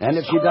 stop it. And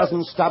if she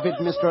doesn't stop it,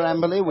 Mr.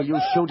 Amberley, will you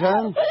shoot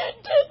her?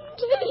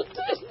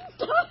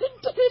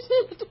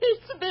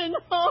 It's been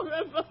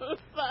horrible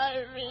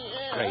 5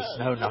 years. Grace,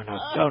 no,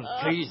 don't,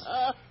 please.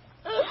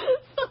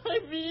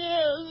 5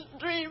 years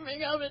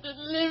dreaming of it and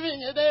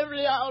living it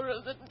every hour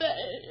of the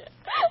day.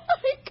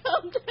 I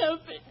can't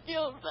help it,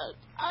 Gilbert.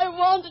 I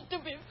want it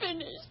to be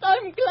finished.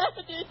 I'm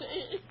glad it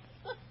is.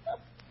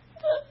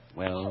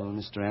 Well,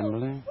 Mr.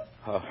 Amberley?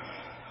 Oh,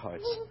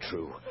 it's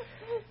true.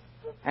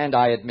 And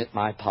I admit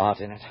my part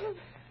in it.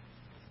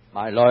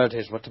 My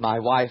loyalties were to my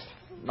wife,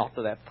 not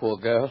to that poor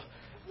girl.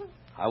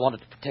 I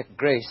wanted to protect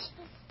Grace.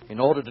 In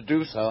order to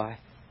do so,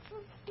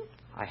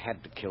 I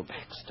had to kill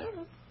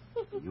Baxter.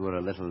 You were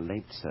a little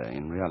late, sir,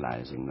 in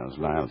realizing those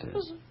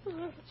loyalties.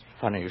 It's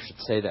funny you should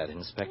say that,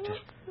 Inspector.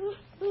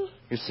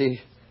 You see,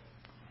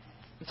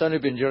 it's only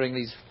been during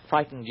these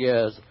frightened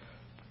years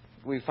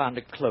we found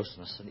a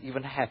closeness and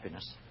even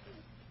happiness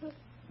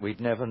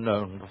we'd never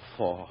known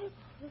before.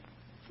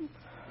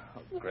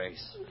 Oh,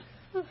 Grace.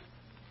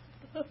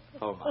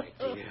 Oh, my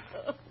dear.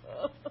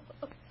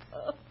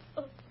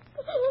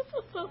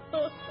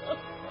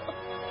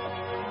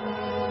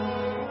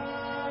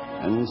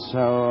 And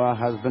so a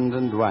husband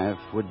and wife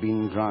who had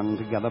been drawn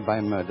together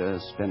by murder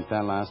spent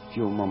their last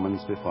few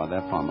moments before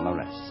their formal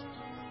arrest.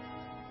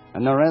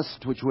 An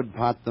arrest which would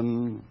part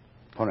them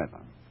forever.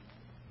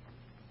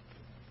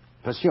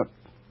 Pursuit.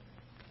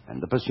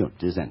 And the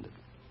pursuit is ended.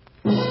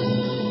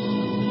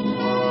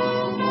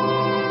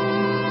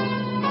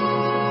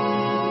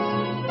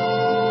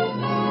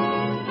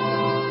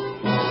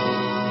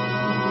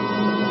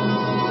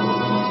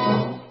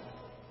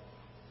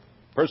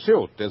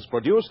 Pursuit is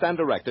produced and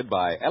directed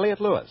by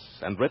Elliott Lewis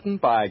and written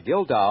by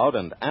Gil Dowd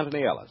and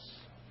Anthony Ellis.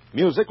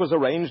 Music was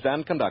arranged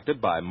and conducted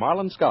by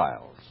Marlon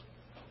Skiles.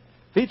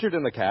 Featured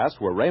in the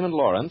cast were Raymond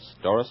Lawrence,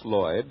 Doris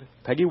Lloyd,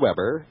 Peggy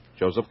Weber,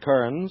 Joseph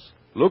Kearns,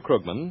 Lou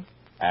Krugman,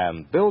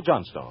 and Bill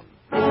Johnstone.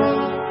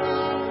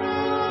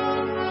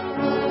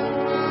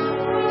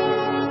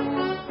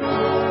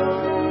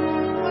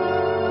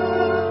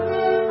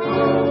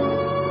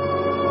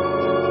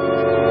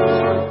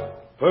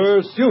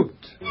 Pursuit.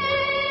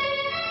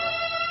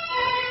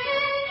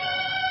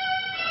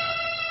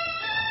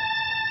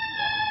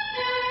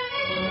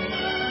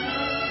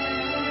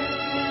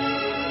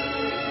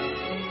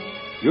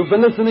 You've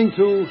been listening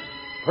to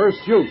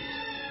Pursuit,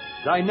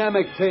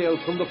 dynamic tales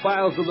from the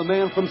files of the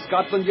man from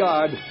Scotland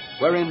Yard,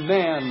 wherein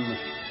man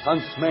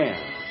hunts man.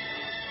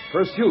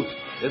 Pursuit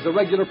is a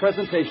regular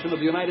presentation of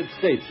the United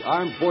States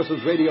Armed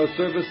Forces Radio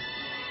Service,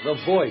 the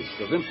voice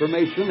of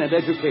information and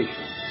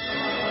education.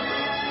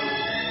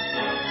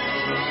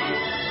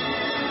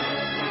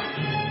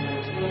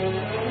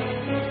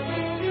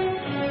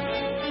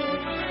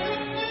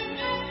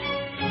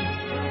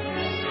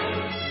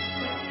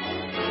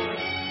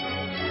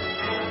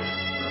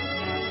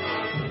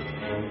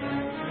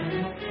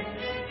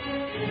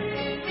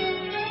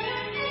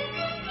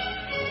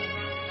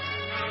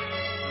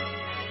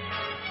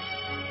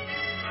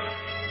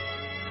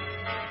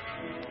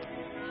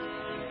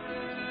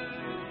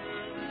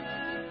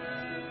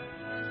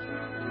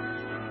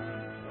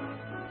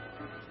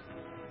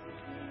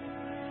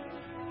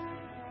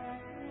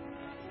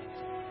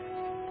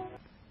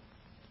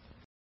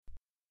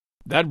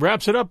 That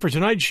wraps it up for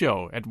tonight's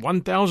show at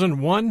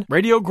 1001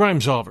 Radio Crime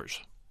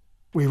Solvers.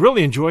 We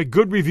really enjoy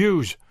good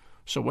reviews,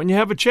 so when you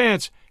have a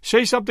chance,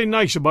 say something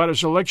nice about a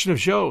selection of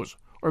shows,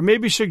 or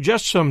maybe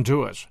suggest some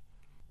to us.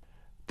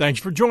 Thanks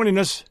for joining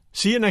us.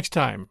 See you next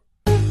time.